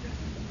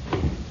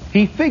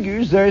 He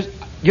figures there's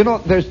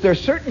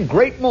certain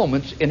great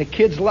moments in a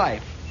kid's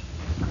life.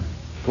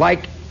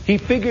 Like, he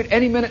figured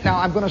any minute now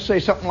I'm going to say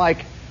something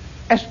like,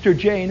 Esther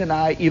Jane and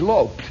I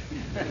eloped.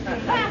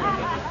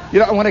 You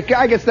know, when a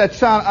guy gets that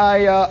sound,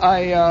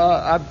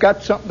 I've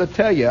got something to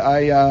tell you.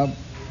 And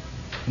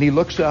he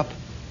looks up.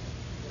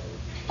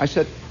 I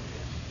said,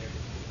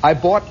 I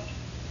bought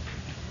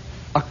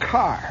a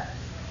car.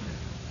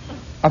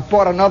 I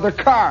bought another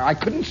car. I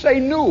couldn't say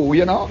new,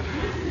 you know.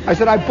 I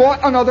said, I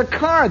bought another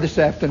car this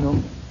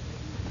afternoon.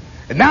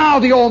 And now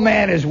the old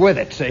man is with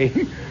it,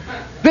 see.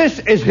 This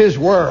is his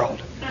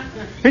world.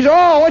 He said,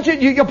 oh,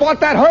 you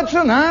bought that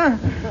Hudson, huh?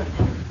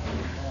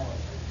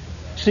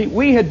 See,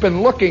 we had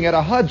been looking at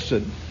a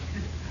Hudson.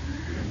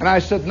 And I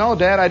said, no,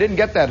 Dad, I didn't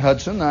get that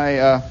Hudson.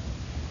 I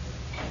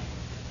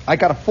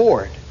got a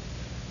Ford.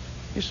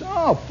 He said,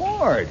 oh,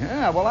 Ford.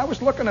 Yeah, well, I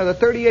was looking at a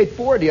 38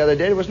 Ford the other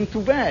day. It wasn't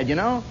too bad, you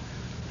know.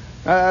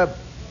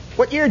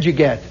 What year did you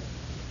get?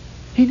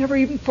 He never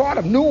even thought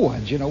of new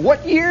ones, you know.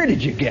 What year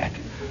did you get?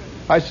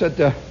 I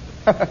said,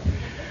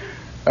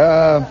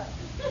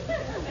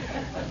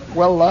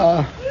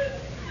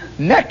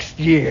 next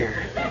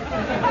year.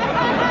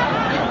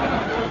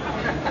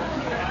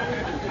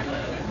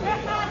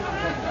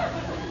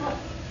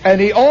 And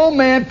the old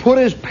man put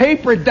his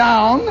paper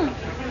down.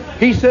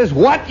 He says,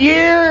 what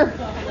year?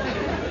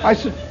 I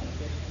said,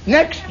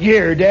 next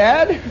year,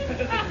 Dad.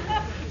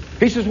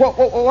 He says,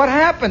 what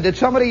happened? Did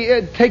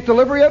somebody take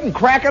delivery of it and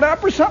crack it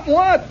up or something?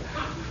 What?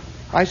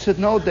 I said,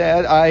 no,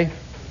 Dad,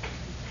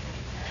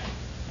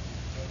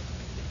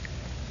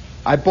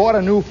 I bought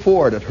a new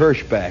Ford at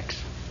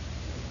Hirschbach's.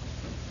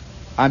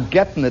 I'm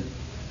getting it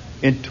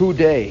in 2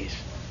 days.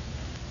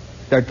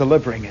 They're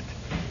delivering it.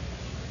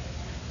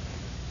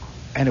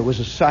 And it was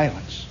a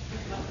silence.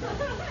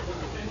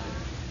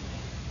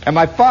 And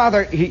my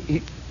father,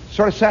 he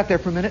sort of sat there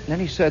for a minute, and then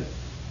he said,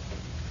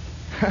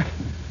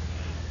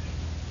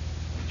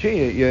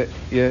 gee,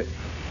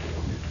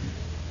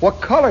 what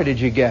color did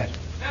you get?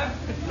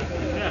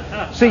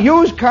 See,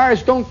 used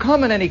cars don't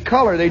come in any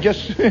color. They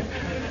just, you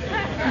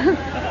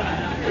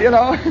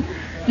know,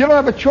 you don't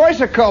have a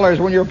choice of colors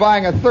when you're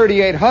buying a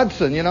 38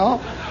 Hudson, you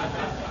know.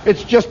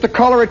 It's just the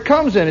color it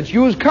comes in. It's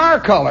used car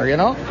color, you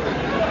know.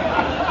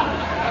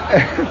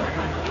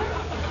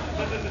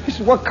 He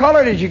said, what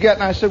color did you get?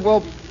 And I said,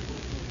 well,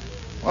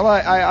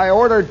 I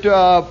ordered,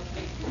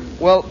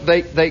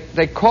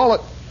 they call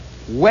it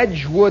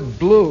Wedgwood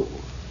blue.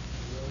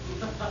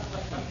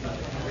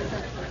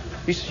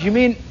 He says, you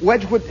mean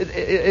Wedgwood,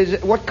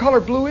 what color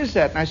blue is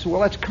that? And I said,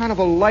 well, that's kind of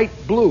a light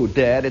blue,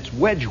 Dad. It's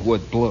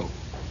Wedgwood blue.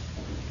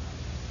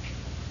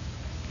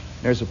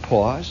 There's a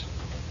pause.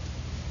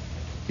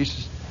 He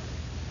says,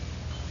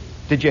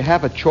 did you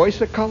have a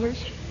choice of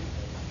colors?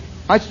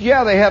 I said,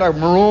 yeah, they had a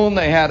maroon,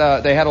 they had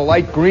a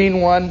light green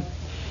one,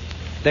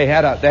 they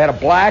had a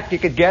black you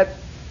could get,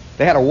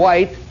 they had a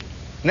white,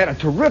 and they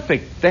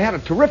had a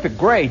terrific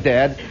gray,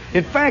 Dad.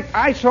 In fact,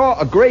 I saw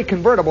a gray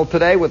convertible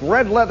today with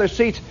red leather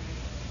seats,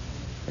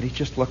 and he's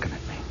just looking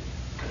at me.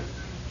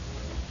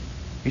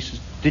 He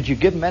says, did you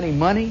give him any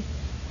money?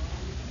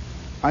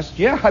 I said,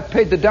 yeah, I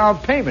paid the down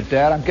payment,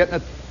 Dad. I'm getting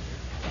it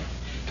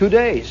 2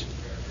 days.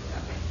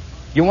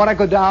 You want to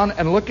go down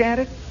and look at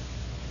it?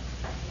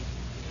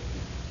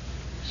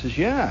 He says,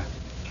 yeah.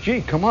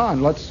 Gee, come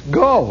on, let's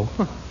go.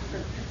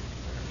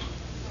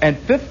 And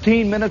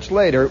 15 minutes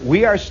later,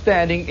 we are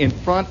standing in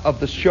front of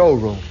the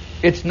showroom.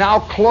 It's now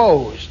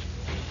closed.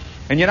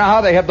 And you know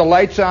how they have the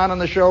lights on in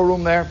the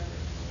showroom there?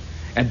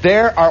 And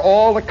there are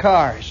all the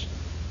cars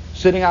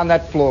sitting on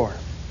that floor.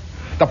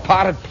 The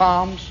potted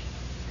palms.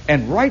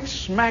 And right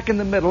smack in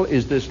the middle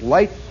is this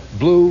light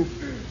blue,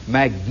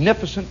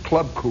 magnificent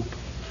club coupe.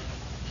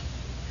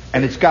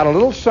 And it's got a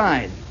little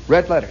sign,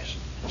 red letters,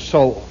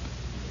 sold.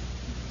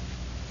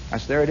 I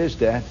said, there it is,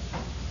 Dad.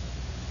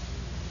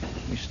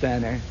 We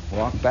stand there,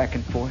 walk back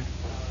and forth.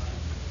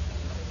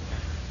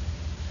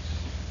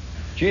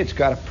 Gee, it's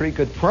got a pretty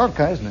good front,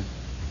 hasn't it?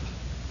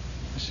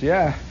 I said,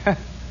 yeah.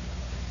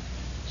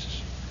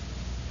 Says,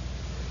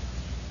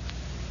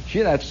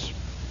 gee, that's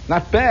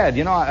not bad.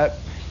 You know,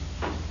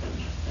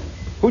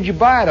 who'd you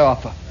buy it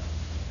off of?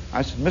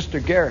 I said,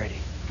 Mr. Garrity.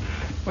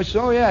 I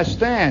said, oh, yeah,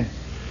 Stan.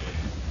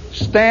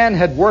 Stan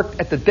had worked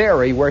at the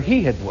dairy where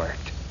he had worked.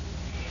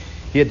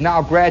 He had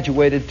now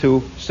graduated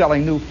to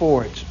selling new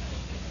Fords.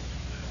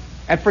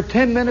 And for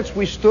 10 minutes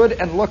we stood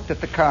and looked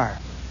at the car.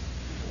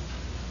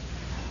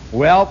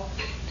 Well,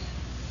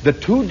 the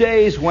 2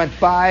 days went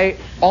by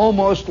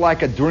almost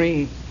like a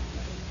dream,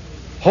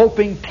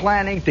 hoping,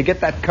 planning to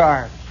get that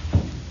car.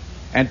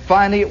 And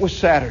finally it was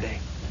Saturday.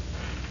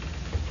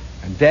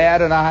 And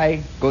Dad and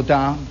I go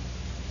down,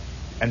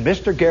 and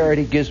Mr.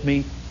 Garrity gives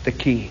me the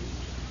key.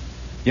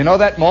 You know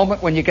that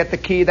moment when you get the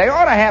key? They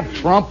ought to have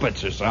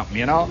trumpets or something,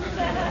 you know?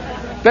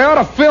 They ought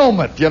to film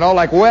it, you know,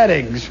 like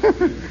weddings.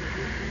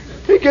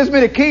 He gives me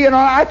the key, you know.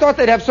 I thought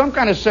they'd have some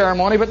kind of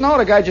ceremony, but no,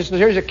 the guy just says,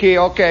 here's your key.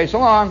 Okay, so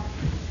long.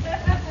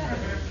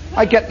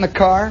 I get in the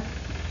car.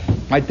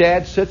 My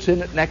dad sits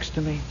in it next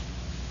to me.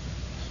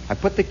 I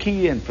put the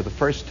key in for the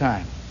first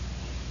time.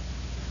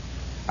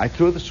 I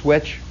threw the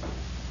switch.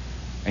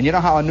 And you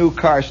know how a new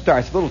car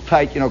starts? A little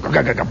tight, you know.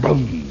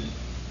 Boom.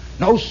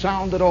 No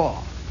sound at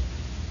all.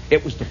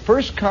 It was the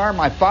first car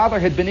my father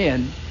had been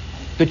in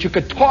that you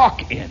could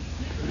talk in.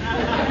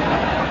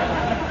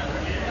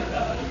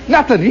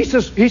 Nothing. He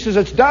says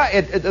it's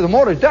died. The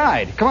motor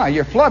died. Come on,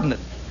 you're flooding it.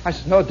 I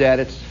said, no, Dad,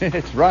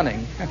 it's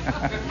running.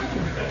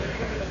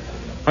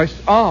 I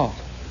said, oh.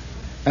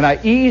 And I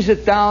ease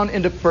it down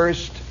into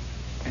first,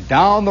 and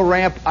down the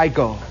ramp I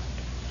go,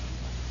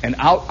 and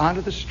out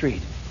onto the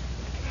street.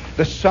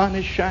 The sun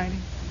is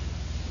shining.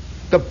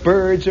 The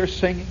birds are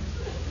singing.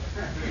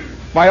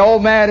 My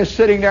old man is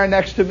sitting there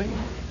next to me.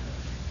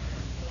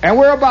 And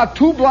we're about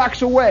 2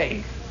 blocks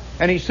away.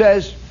 And he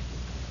says,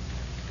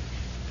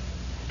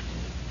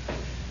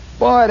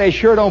 boy, they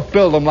sure don't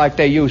build them like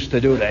they used to,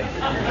 do they?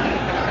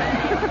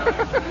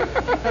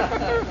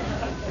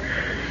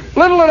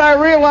 Little did I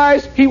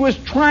realize he was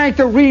trying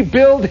to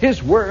rebuild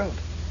his world.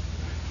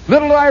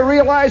 Little did I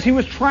realize he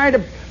was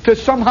trying to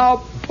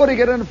somehow putting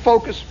it into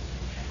focus.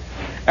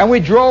 And we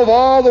drove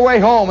all the way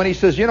home, and he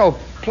says, you know,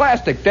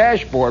 plastic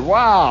dashboard,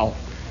 wow.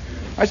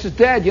 I says,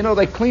 Dad, you know,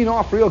 they clean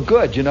off real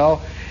good, you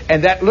know.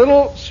 And that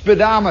little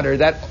speedometer,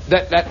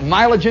 that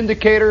mileage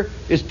indicator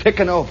is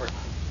ticking over.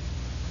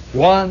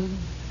 1,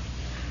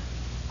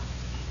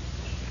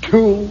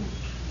 2.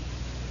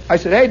 I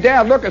said, hey,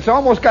 Dad, look, it's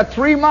almost got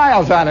 3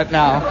 miles on it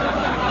now.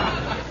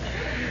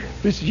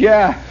 He says,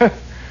 yeah,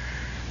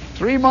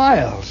 3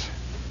 miles.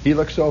 He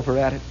looks over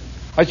at it.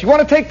 I said, you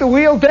want to take the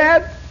wheel,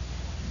 Dad?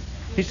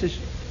 He says,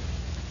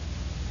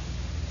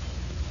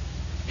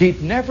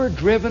 he'd never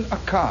driven a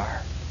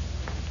car.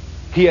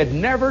 He had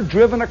never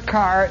driven a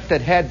car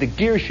that had the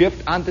gear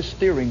shift on the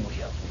steering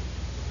wheel.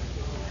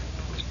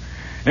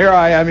 Here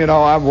I am, you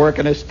know, I'm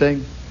working this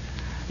thing.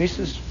 He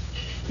says,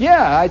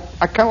 yeah,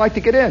 I kind of like to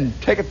get in,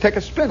 take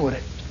a spin with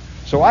it.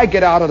 So I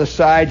get out of the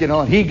side, you know,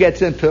 and he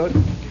gets into it.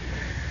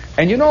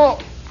 And you know,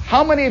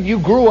 how many of you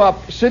grew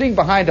up sitting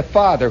behind a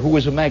father who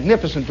was a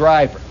magnificent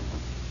driver?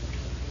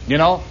 You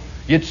know?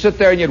 You'd sit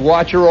there and you'd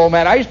watch your old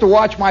man. I used to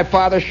watch my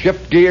father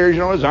shift gears,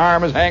 you know, his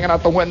arm is hanging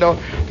out the window,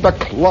 the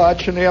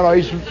clutch, and, you know,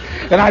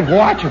 and I'd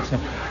watch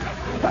him.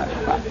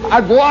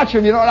 I'd watch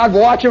him, you know, and I'd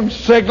watch him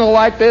signal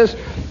like this.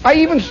 I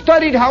even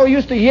studied how he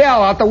used to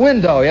yell out the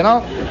window, you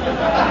know.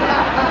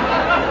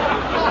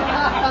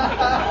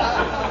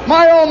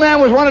 My old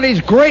man was one of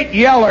these great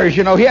yellers,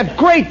 you know. He had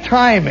great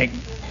timing.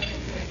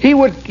 He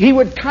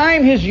would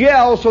time his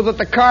yell so that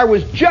the car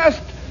was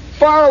just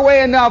far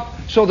away enough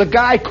so the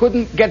guy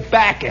couldn't get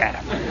back at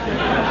him.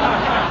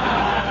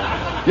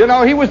 You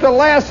know, he was the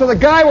last, so the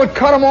guy would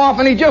cut him off,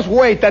 and he'd just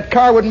wait. That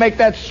car would make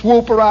that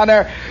swoop around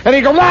there, and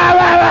he'd go, wah, wah,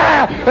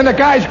 wah, and the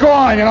guy's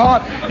gone, you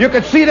know. You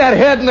could see that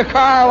head in the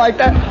car like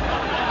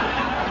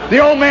that. The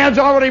old man's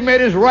already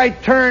made his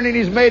right turn, and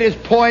he's made his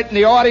point, and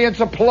the audience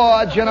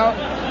applauds, you know.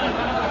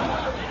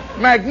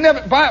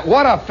 Magnificent.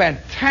 What a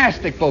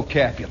fantastic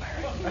vocabulary.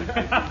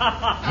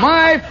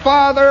 My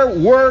father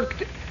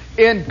worked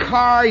in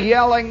car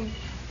yelling.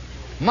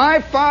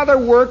 My father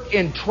worked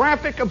in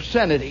traffic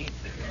obscenity.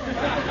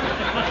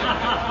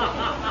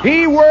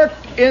 He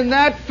worked in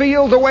that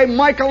field the way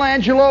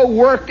Michelangelo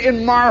worked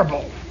in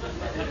marble.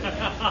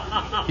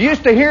 You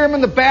used to hear him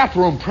in the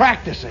bathroom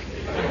practicing.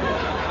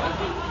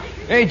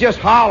 And he's just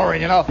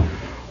hollering, you know.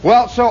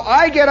 Well, so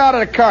I get out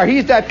of the car.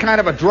 He's that kind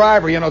of a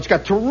driver, you know. It's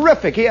got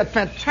terrific. He had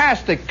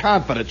fantastic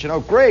confidence, you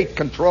know, great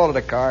control of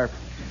the car.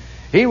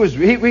 He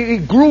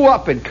grew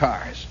up in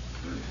cars.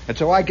 And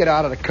so I get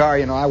out of the car,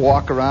 you know, I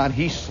walk around.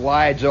 He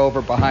slides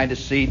over behind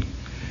his seat.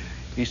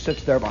 He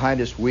sits there behind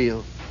his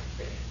wheel.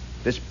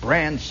 This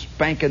brand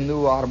spanking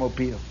new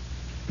automobile.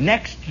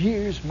 Next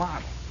year's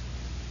model.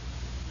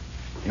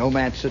 The old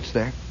man sits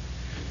there.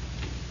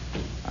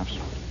 I'm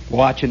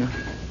watching him,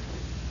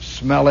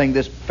 smelling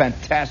this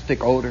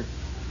fantastic odor,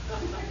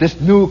 this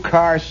new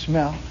car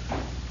smell.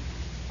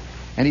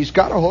 And he's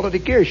got a hold of the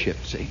gear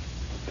shift, see?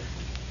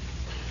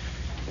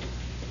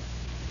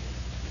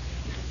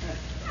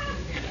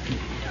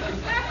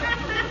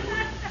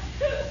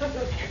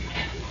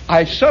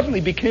 I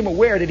suddenly became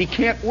aware that he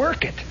can't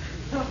work it.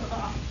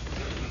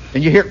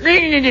 And you hear,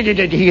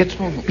 he hits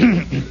a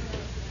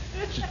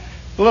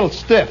little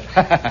stiff.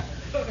 I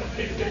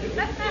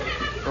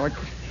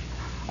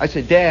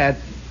said, Dad,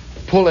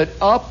 pull it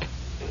up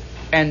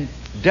and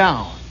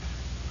down.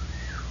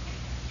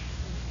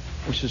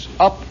 Which is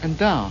up and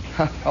down.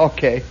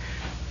 Okay.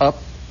 Up,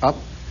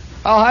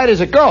 How high does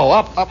it go?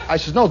 Up, up. I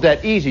says, no,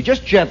 Dad, easy.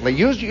 Just gently.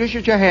 Use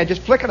your hand.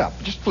 Just flick it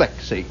up. Just flick,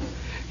 see.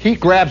 He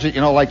grabs it,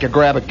 like you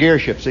grab a gear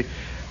shift, see.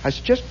 I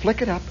said, just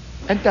flick it up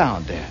and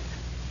down, Dad.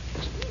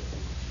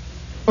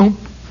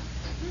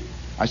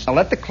 I said, now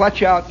let the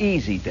clutch out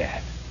easy,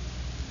 Dad.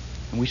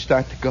 And we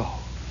start to go.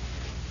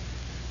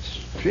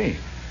 Gee.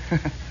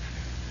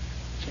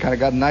 It's kind of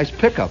got a nice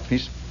pickup.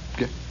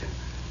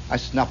 I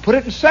said, now put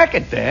it in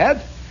second,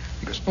 Dad.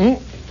 He goes,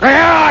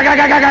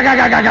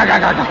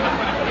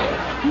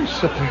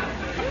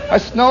 I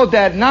said, no,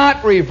 Dad,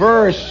 not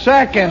reverse,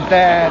 second,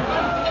 Dad.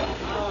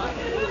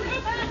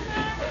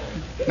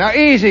 Now,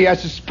 easy. I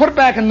said, put it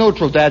back in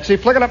neutral, Dad. See,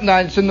 flick it up now.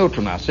 It's in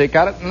neutral now. See,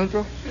 got it in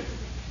neutral?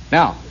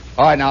 Now,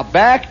 all right, now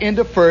back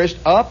into first,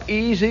 up,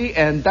 easy,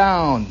 and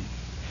down.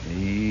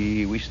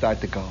 We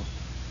start to go.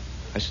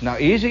 I said, now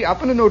easy,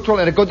 up into neutral,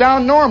 and it'll go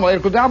down normally.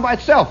 It'll go down by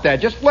itself, Dad.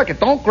 Just flick it.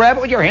 Don't grab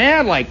it with your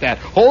hand like that.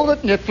 Hold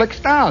it, and it flicks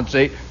down,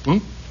 see?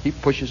 He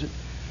pushes it.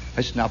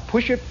 I said, now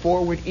push it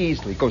forward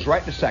easily. It goes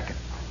right in a second.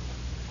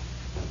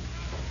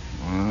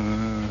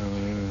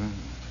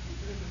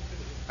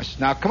 I said,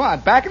 now come on,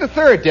 back in the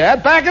third,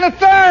 Dad. Back in the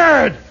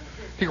third!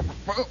 He goes,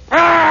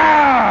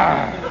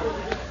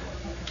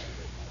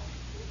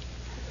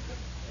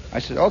 I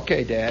said,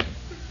 okay, Dad.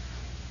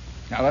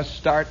 Now let's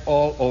start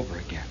all over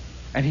again.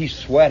 And he's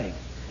sweating.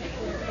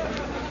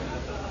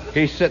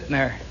 He's sitting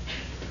there.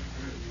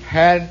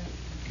 And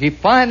he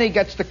finally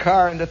gets the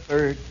car into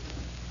third.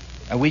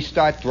 And we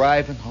start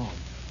driving home.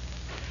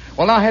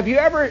 Well, now, have you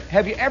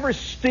ever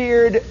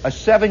steered a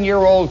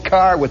 7-year-old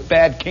car with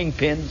bad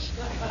kingpins?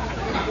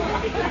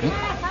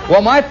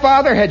 Well, my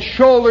father had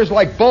shoulders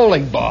like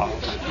bowling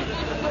balls.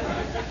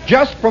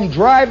 Just from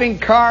driving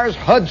cars,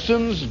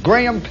 Hudsons,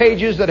 Graham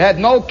Pages that had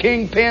no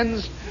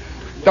kingpins.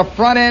 The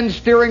front end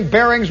steering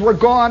bearings were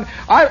gone.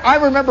 I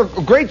remember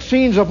great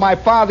scenes of my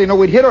father.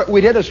 We'd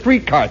hit a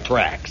streetcar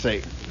track,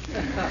 see.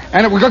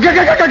 And it would go, and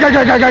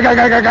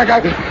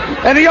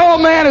the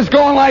old man is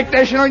going like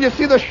this, you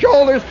see the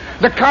shoulders,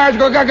 the cars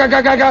go,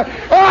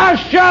 oh,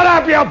 shut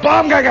up, you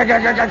bum,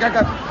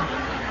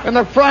 and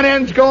the front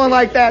end's going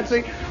like that,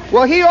 see.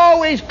 Well, he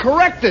always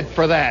corrected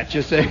for that,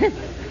 you see.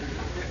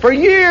 For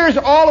years,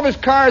 all of his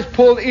cars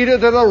pulled either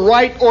to the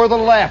right or the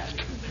left.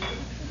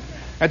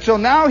 And so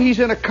now he's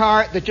in a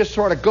car that just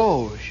sort of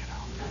goes,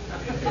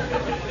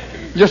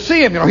 You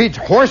see him, he'd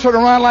horse it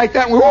around like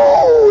that,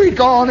 and he'd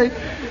go on.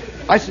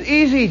 I said,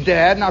 easy,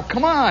 Dad. Now,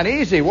 come on,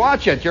 easy.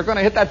 Watch it. You're going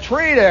to hit that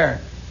tree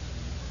there.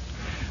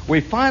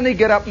 We finally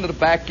get up into the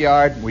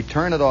backyard, and we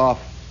turn it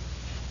off.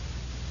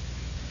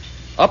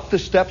 Up the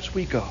steps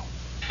we go,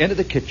 into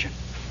the kitchen.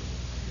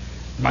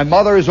 My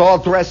mother is all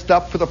dressed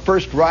up for the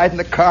first ride in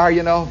the car,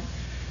 And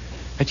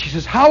she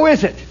says, how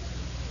is it?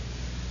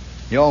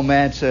 The old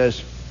man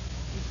says,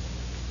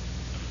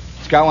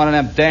 it's got one of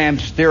them damn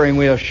steering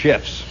wheel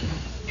shifts.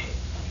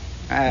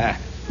 They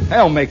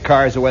don't make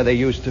cars the way they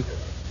used to.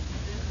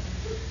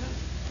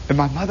 And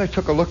my mother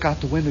took a look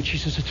out the window and she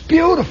says, it's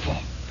beautiful.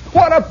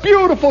 What a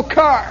beautiful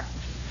car.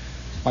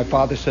 My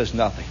father says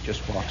nothing,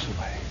 just walks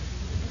away.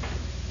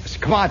 I said,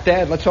 come on,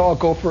 Dad, let's all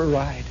go for a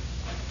ride.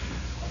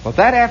 Well,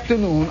 that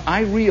afternoon,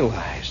 I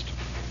realized,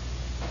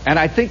 and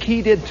I think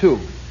he did too,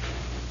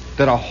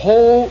 that a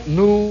whole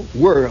new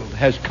world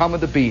has come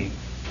into being.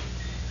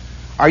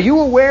 Are you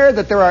aware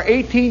that there are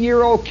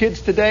 18-year-old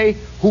kids today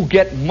who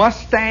get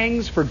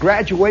Mustangs for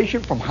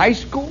graduation from high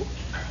school?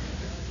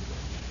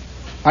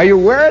 Are you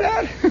aware of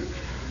that?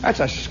 That's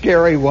a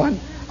scary one.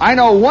 I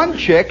know one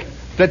chick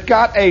that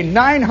got a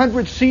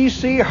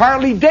 900cc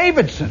Harley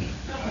Davidson.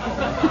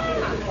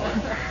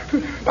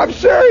 I'm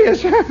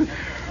serious.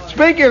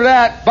 Speaking of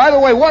that, by the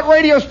way, what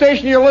radio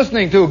station are you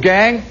listening to,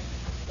 gang?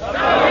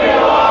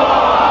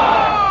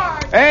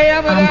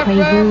 AM and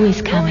Rendezvous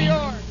is coming,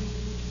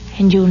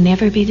 and you'll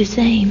never be the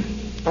same.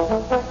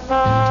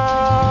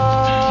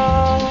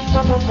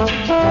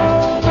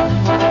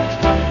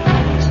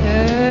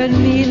 Turn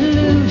me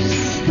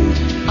loose,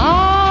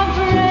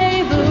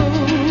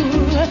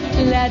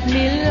 let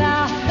me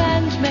laugh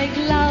and make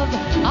love,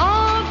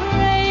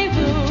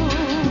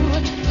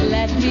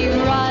 let me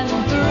run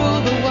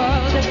through the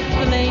world,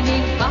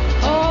 flaming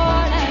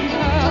popcorn and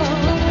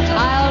pearl.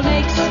 I'll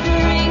make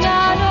spring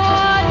an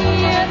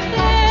all-year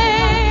thing.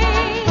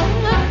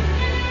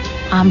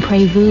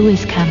 Rendezvous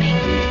is coming,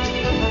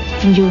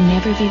 and you'll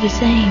never be the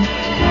same.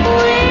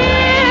 We'll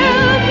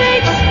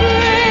make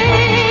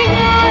spring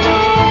an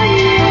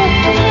all-year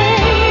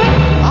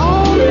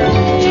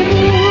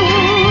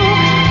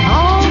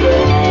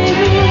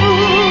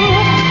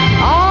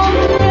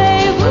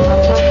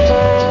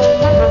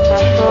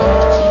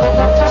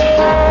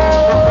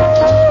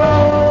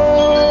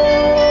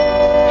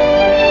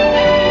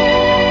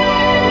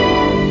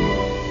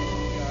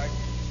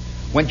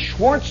When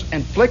Schwartz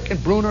and Flick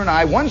and Bruner and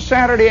I, one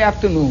Saturday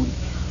afternoon,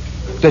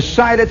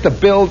 decided to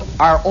build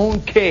our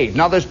own cave.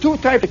 Now, there's two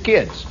types of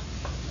kids.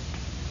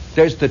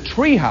 There's the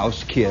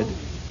treehouse kid,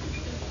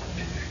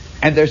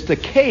 and there's the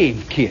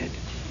cave kid.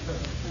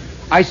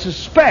 I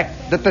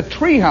suspect that the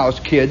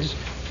treehouse kids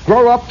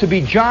grow up to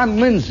be John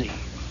Lindsay.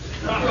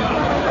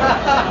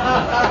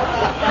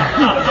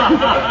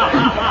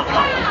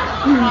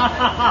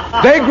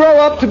 They grow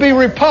up to be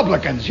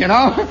Republicans, you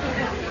know.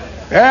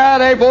 Yeah,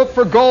 they vote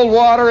for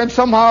Goldwater, and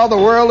somehow the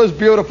world is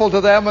beautiful to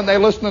them, and they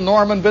listen to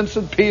Norman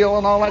Vincent Peale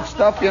and all that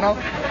stuff, you know.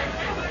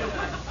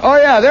 Oh,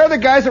 yeah, they're the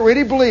guys that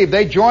really believe.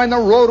 They join the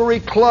Rotary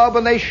Club,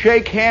 and they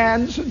shake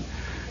hands, and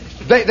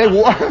they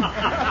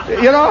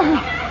you know,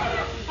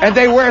 and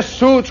they wear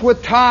suits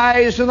with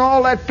ties and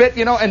all that bit,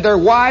 you know, and their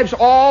wives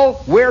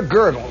all wear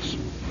girdles.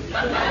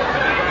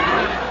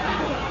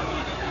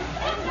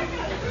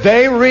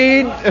 They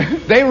read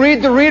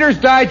the Reader's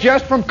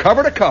Digest from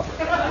cover to cover.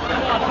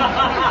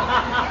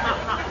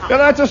 You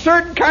know, that's a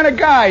certain kind of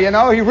guy, you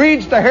know. He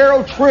reads the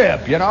Herald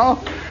Trib, you know.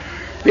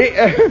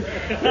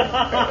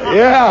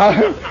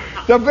 Yeah,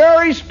 the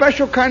very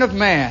special kind of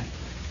man.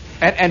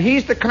 And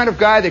he's the kind of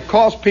guy that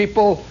calls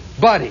people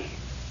buddy,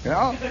 you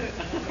know.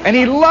 And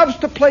he loves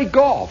to play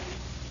golf.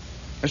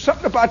 There's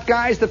something about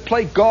guys that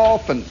play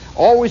golf and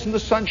always in the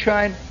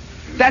sunshine.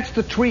 That's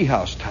the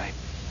treehouse type.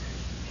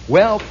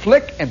 Well,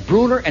 Flick and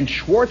Bruner and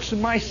Schwartz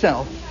and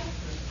myself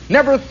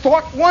never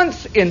thought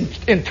once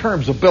in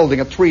terms of building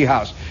a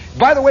treehouse.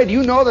 By the way, do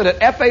you know that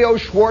at FAO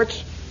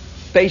Schwartz,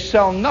 they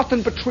sell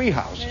nothing but tree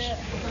houses?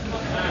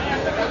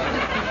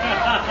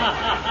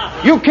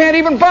 You can't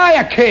even buy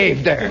a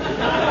cave there.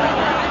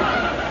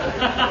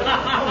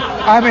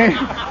 I mean,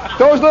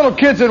 those little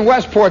kids in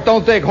Westport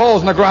don't dig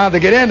holes in the ground to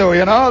get into,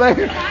 you know.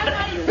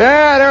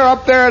 They're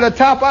up there at the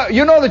top.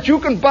 You know that you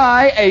can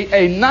buy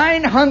a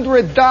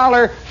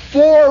 $900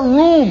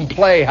 4-room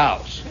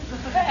playhouse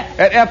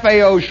at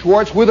FAO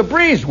Schwartz with a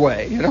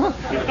breezeway, you know.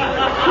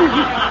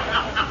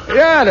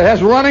 Yeah, it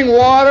has running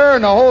water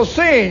and the whole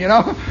scene, you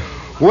know.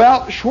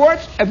 Well,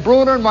 Schwartz and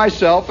Bruner and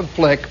myself and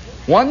Flick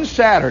one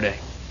Saturday,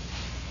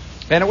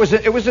 and it was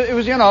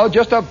you know,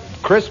 just a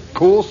crisp,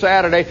 cool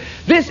Saturday.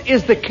 This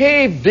is the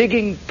cave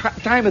digging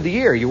time of the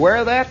year. You aware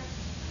of that?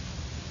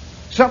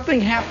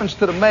 Something happens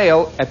to the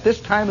male at this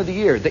time of the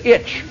year, the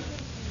itch.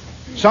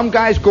 Some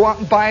guys go out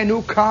and buy a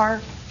new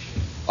car.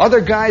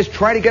 Other guys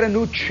try to get a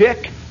new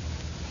chick.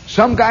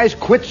 Some guys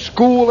quit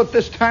school at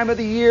this time of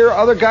the year.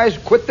 Other guys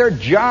quit their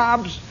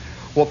jobs.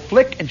 Well,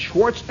 Flick and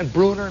Schwartz and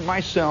Bruner and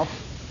myself,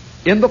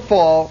 in the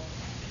fall,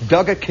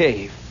 dug a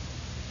cave.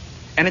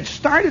 And it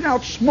started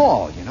out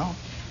small, you know,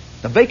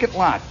 the vacant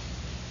lot.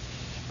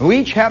 We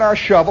each had our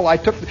shovel.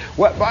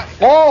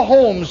 All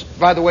homes,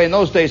 by the way, in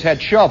those days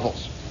had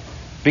shovels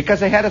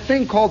because they had a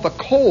thing called the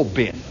coal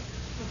bin.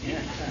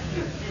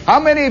 How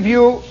many of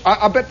you,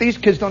 I bet these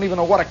kids don't even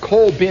know what a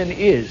coal bin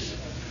is.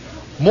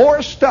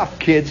 More stuff,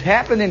 kids,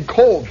 happen in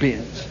coal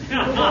bins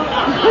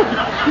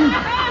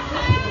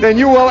than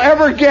you will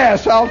ever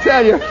guess, I'll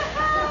tell you.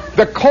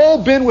 The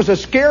coal bin was a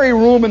scary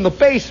room in the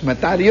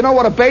basement. Now, do you know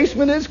what a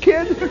basement is,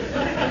 kid?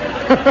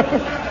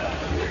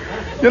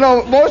 You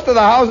know, most of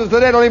the houses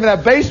today don't even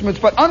have basements,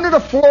 but under the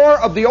floor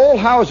of the old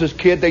houses,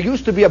 kid, there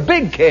used to be a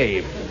big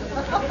cave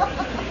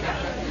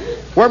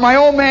where my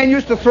old man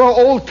used to throw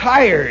old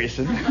tires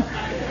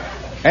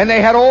and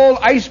they had old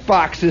ice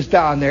boxes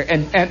down there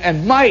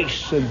and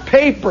mice and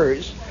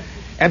papers.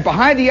 And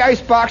behind the ice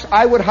box,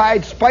 I would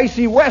hide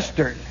Spicy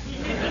Western.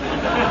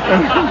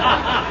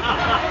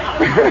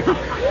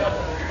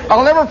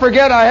 I'll never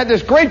forget, I had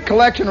this great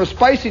collection of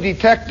Spicy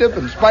Detective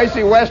and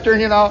Spicy Western,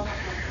 you know.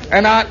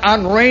 And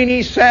on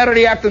rainy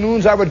Saturday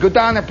afternoons, I would go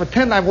down and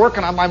pretend I'm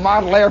working on my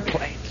model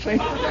airplane, see?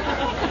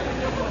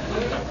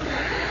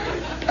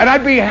 And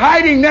I'd be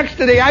hiding next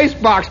to the ice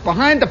box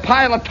behind the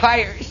pile of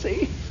tires,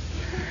 see?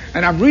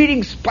 And I'm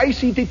reading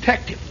Spicy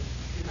Detective.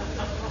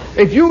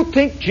 If you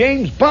think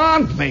James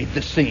Bond made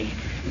the scene.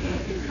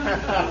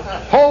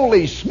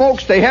 Holy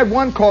smokes, they had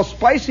one called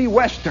Spicy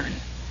Western.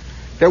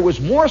 There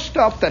was more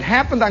stuff that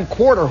happened on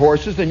quarter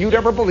horses than you'd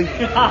ever believe.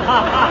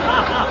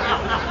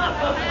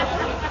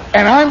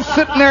 And I'm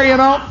sitting there, you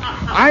know,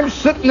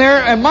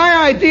 and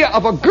my idea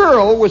of a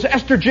girl was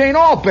Esther Jane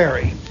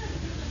Albury,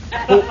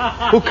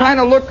 who kind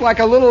of looked like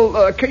a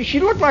little, she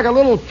looked like a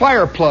little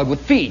fire plug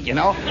with feet, you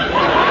know.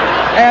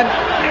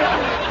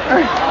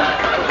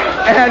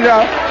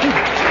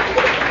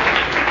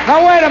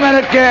 Now wait a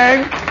minute,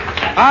 gang.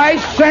 I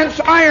sense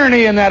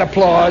irony in that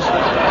applause.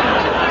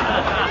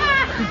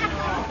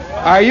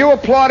 Are you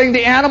applauding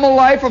the animal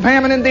life of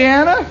Hammond,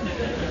 Indiana?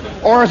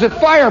 Or is it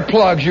fire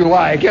plugs you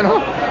like, you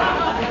know?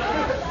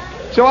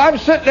 So I'm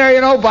sitting there, you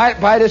know,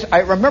 by this. I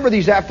remember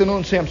these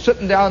afternoons, see, I'm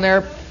sitting down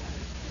there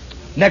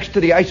next to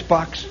the ice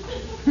box.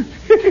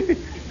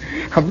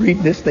 I'm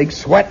reading this thing,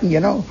 sweating, you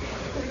know.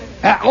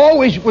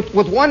 Always with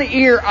one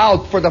ear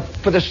out for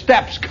the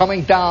steps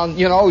coming down,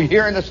 you know,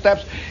 hearing the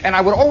steps. And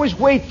I would always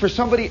wait for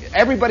somebody,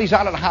 everybody's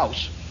out of the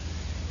house.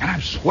 And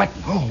I'm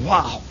sweating. Oh,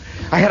 wow.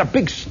 I had a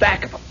big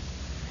stack of them.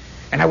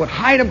 And I would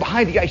hide them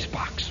behind the ice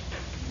box.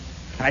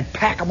 And I'd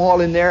pack them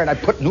all in there, and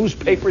I'd put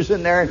newspapers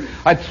in there, and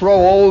I'd throw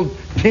old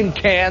tin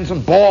cans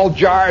and ball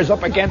jars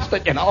up against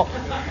it, you know.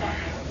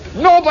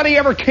 Nobody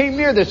ever came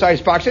near this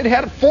ice box. It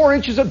had 4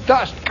 inches of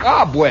dust,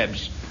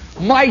 cobwebs.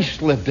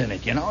 Mice lived in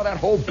it, you know, that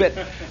whole bit.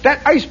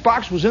 That ice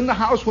box was in the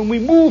house when we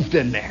moved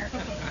in there.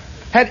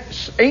 had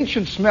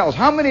ancient smells.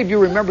 How many of you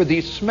remember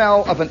the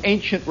smell of an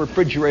ancient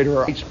refrigerator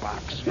or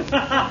icebox?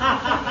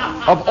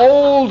 Of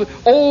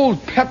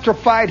old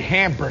petrified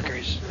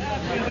hamburgers.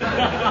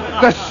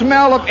 The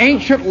smell of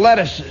ancient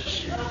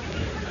lettuces.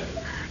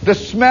 The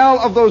smell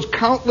of those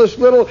countless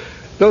little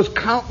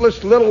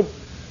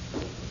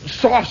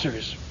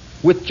saucers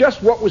with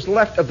just what was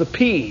left of the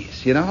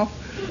peas, you know?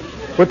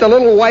 With the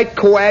little white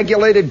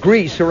coagulated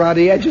grease around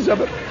the edges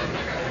of it.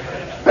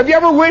 Have you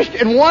ever wished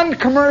in one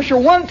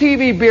commercial, one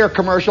TV beer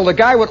commercial, the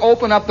guy would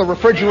open up the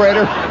refrigerator?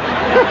 You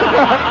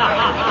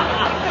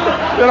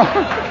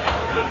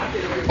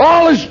know,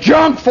 all his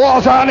junk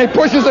falls out and he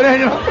pushes it in,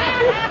 you know.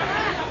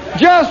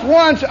 Just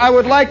once, I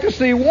would like to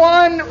see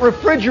one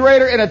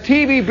refrigerator in a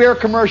TV beer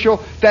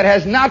commercial that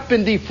has not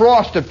been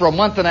defrosted for a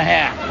month and a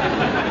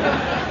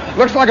half.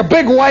 Looks like a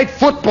big white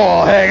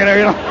football hanging there,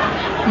 you know.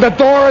 The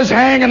door is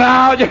hanging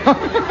out, you know.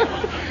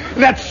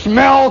 That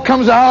smell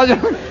comes out, you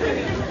know.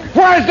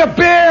 Where's the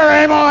beer,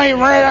 Emily?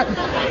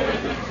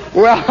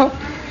 Well,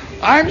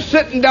 I'm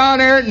sitting down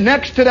there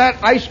next to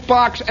that ice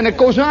box, and it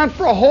goes on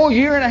for a whole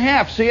year and a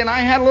half, see, and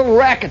I had a little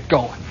racket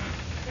going.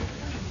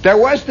 There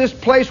was this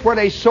place where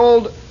they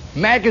sold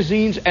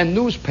magazines and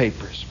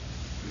newspapers,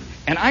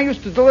 and I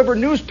used to deliver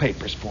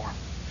newspapers for them.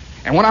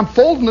 And when I'm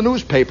folding the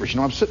newspapers, you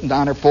know, I'm sitting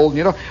down there folding,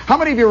 you know. How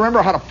many of you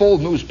remember how to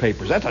fold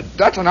newspapers?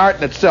 That's an art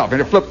in itself.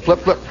 You flip,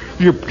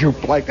 you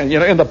like that, you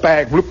know, in the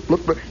bag,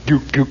 flip,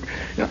 you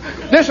know.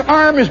 This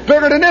arm is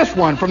bigger than this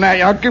one from that,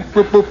 you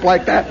know,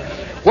 like that.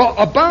 Well,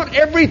 about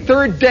every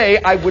third day,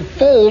 I would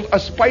fold a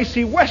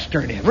spicy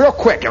Western in, real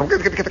quick,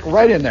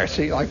 right in there,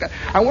 see, like that.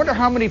 I wonder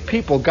how many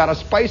people got a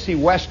spicy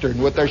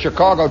Western with their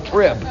Chicago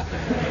Trib.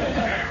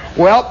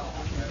 Well,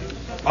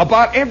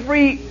 about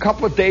every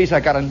couple of days, I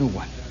got a new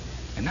one.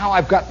 And now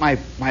I've got my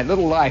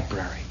little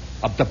library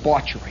of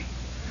debauchery.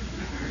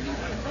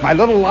 My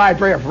little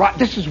library of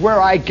this is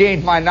where I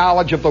gained my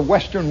knowledge of the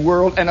Western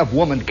world and of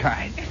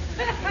womankind.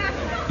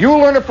 You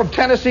learned it from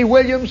Tennessee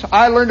Williams.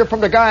 I learned it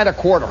from the guy in a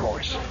quarter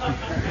horse.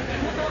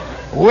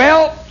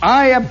 Well,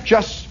 I am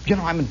just, you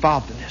know, I'm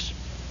involved in this.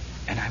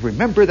 And I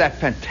remember that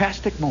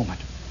fantastic moment.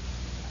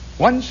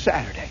 One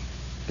Saturday,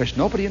 there's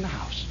nobody in the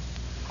house.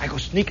 I go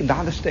sneaking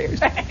down the stairs.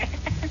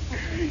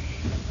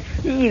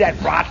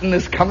 That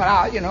rottenness coming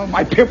out, you know.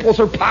 My pimples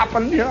are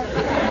popping, you know.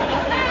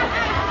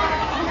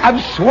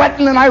 I'm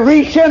sweating and I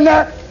reach in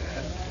there.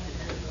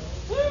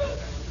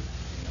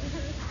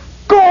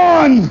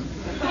 Gone!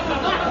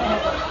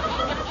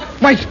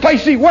 My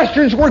spicy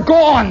Westerns were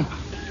gone.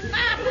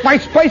 My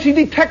spicy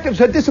detectives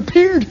had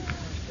disappeared.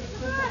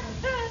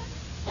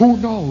 Who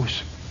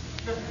knows?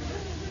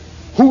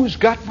 Who's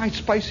got my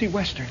spicy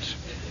Westerns?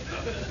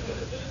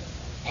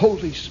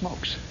 Holy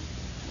smokes.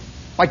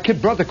 My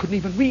kid brother couldn't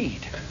even read.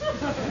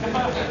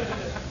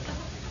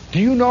 Do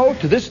you know,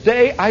 to this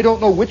day, I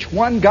don't know which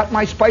one got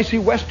my spicy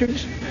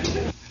Westerns?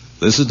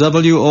 This is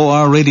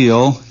WOR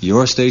Radio,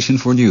 your station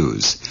for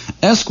news.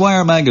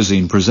 Esquire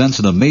magazine presents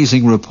an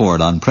amazing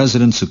report on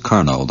President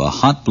Sukarno, the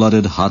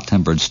hot-blooded,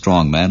 hot-tempered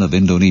strongman of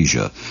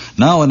Indonesia.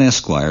 Now in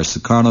Esquire,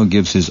 Sukarno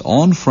gives his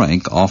own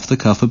frank,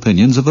 off-the-cuff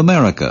opinions of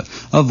America,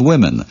 of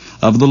women,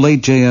 of the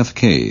late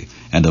JFK,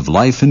 and of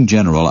life in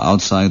general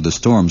outside the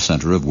storm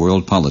center of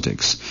world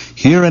politics.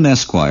 Here in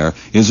Esquire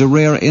is a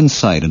rare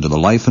insight into the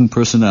life and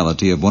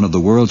personality of one of the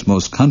world's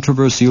most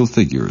controversial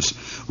figures.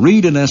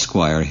 Read in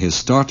Esquire his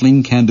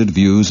startling, candid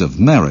views of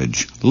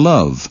marriage,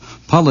 love,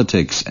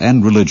 politics,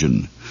 and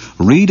religion.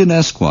 Read in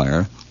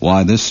Esquire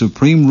why this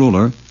supreme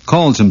ruler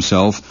calls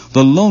himself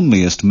the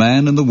loneliest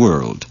man in the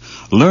world.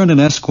 Learn in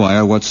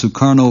Esquire what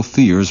Sukarno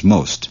fears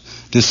most.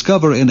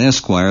 Discover in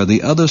Esquire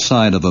the other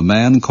side of a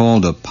man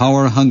called a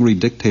power-hungry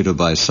dictator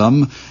by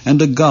some and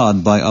a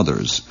god by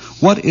others.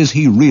 What is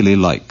he really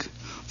like?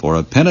 For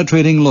a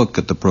penetrating look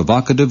at the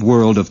provocative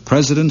world of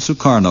President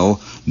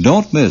Sukarno,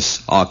 don't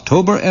miss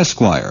October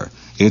Esquire.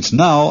 It's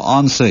now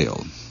on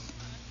sale.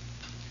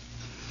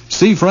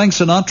 See Frank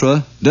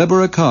Sinatra,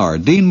 Deborah Carr,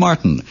 Dean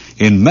Martin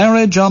in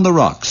Marriage on the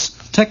Rocks.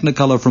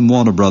 Technicolor from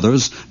Warner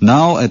Brothers,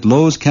 now at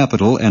Lowe's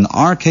Capitol and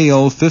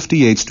RKO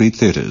 58th Street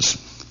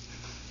Theaters.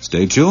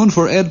 Stay tuned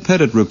for Ed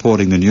Pettit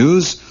reporting the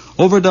news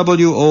over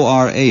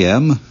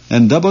WOR-AM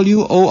and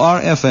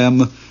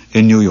WOR-FM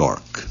in New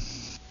York.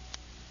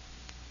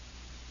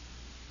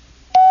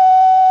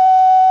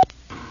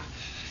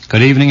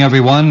 Good evening,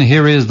 everyone.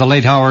 Here is the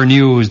late hour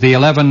news, the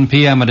 11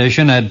 p.m.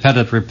 edition. Ed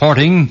Pettit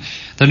reporting.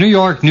 The New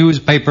York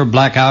newspaper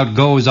blackout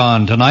goes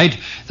on tonight.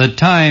 The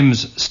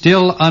Times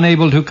still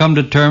unable to come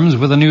to terms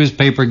with the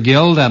newspaper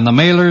guild, and the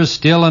mailers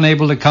still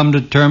unable to come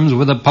to terms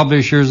with the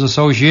Publishers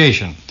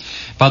Association.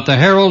 But the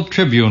Herald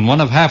Tribune, one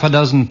of half a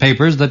dozen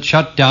papers that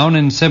shut down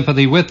in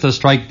sympathy with the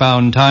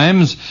strike-bound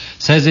Times,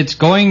 says it's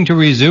going to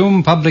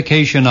resume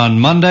publication on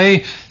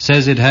Monday,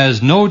 says it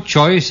has no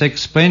choice,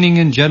 explaining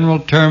in general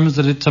terms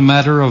that it's a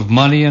matter of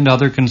money and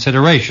other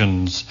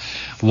considerations.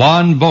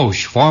 Juan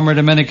Bosch, former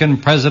Dominican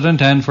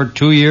president and for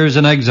 2 years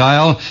in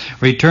exile,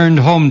 returned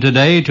home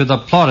today to the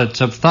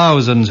plaudits of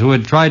thousands who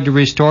had tried to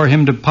restore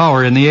him to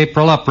power in the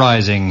April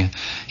uprising.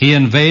 He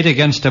inveighed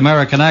against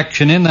American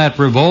action in that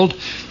revolt,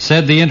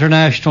 said the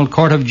International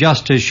Court of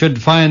Justice should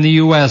fine the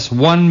U.S.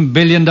 $1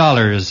 billion,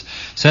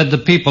 said the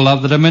people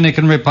of the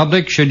Dominican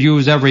Republic should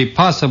use every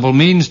possible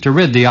means to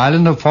rid the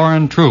island of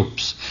foreign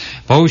troops.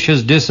 Bosch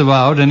has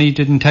disavowed any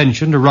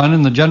intention to run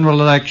in the general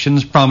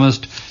elections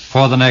promised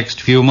for the next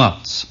few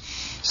months.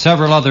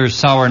 Several other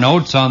sour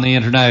notes on the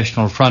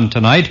international front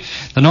tonight.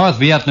 The North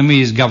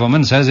Vietnamese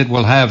government says it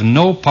will have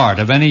no part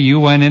of any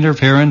UN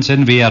interference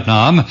in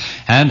Vietnam,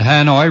 and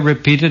Hanoi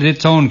repeated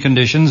its own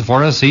conditions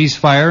for a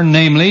ceasefire,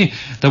 namely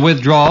the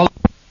withdrawal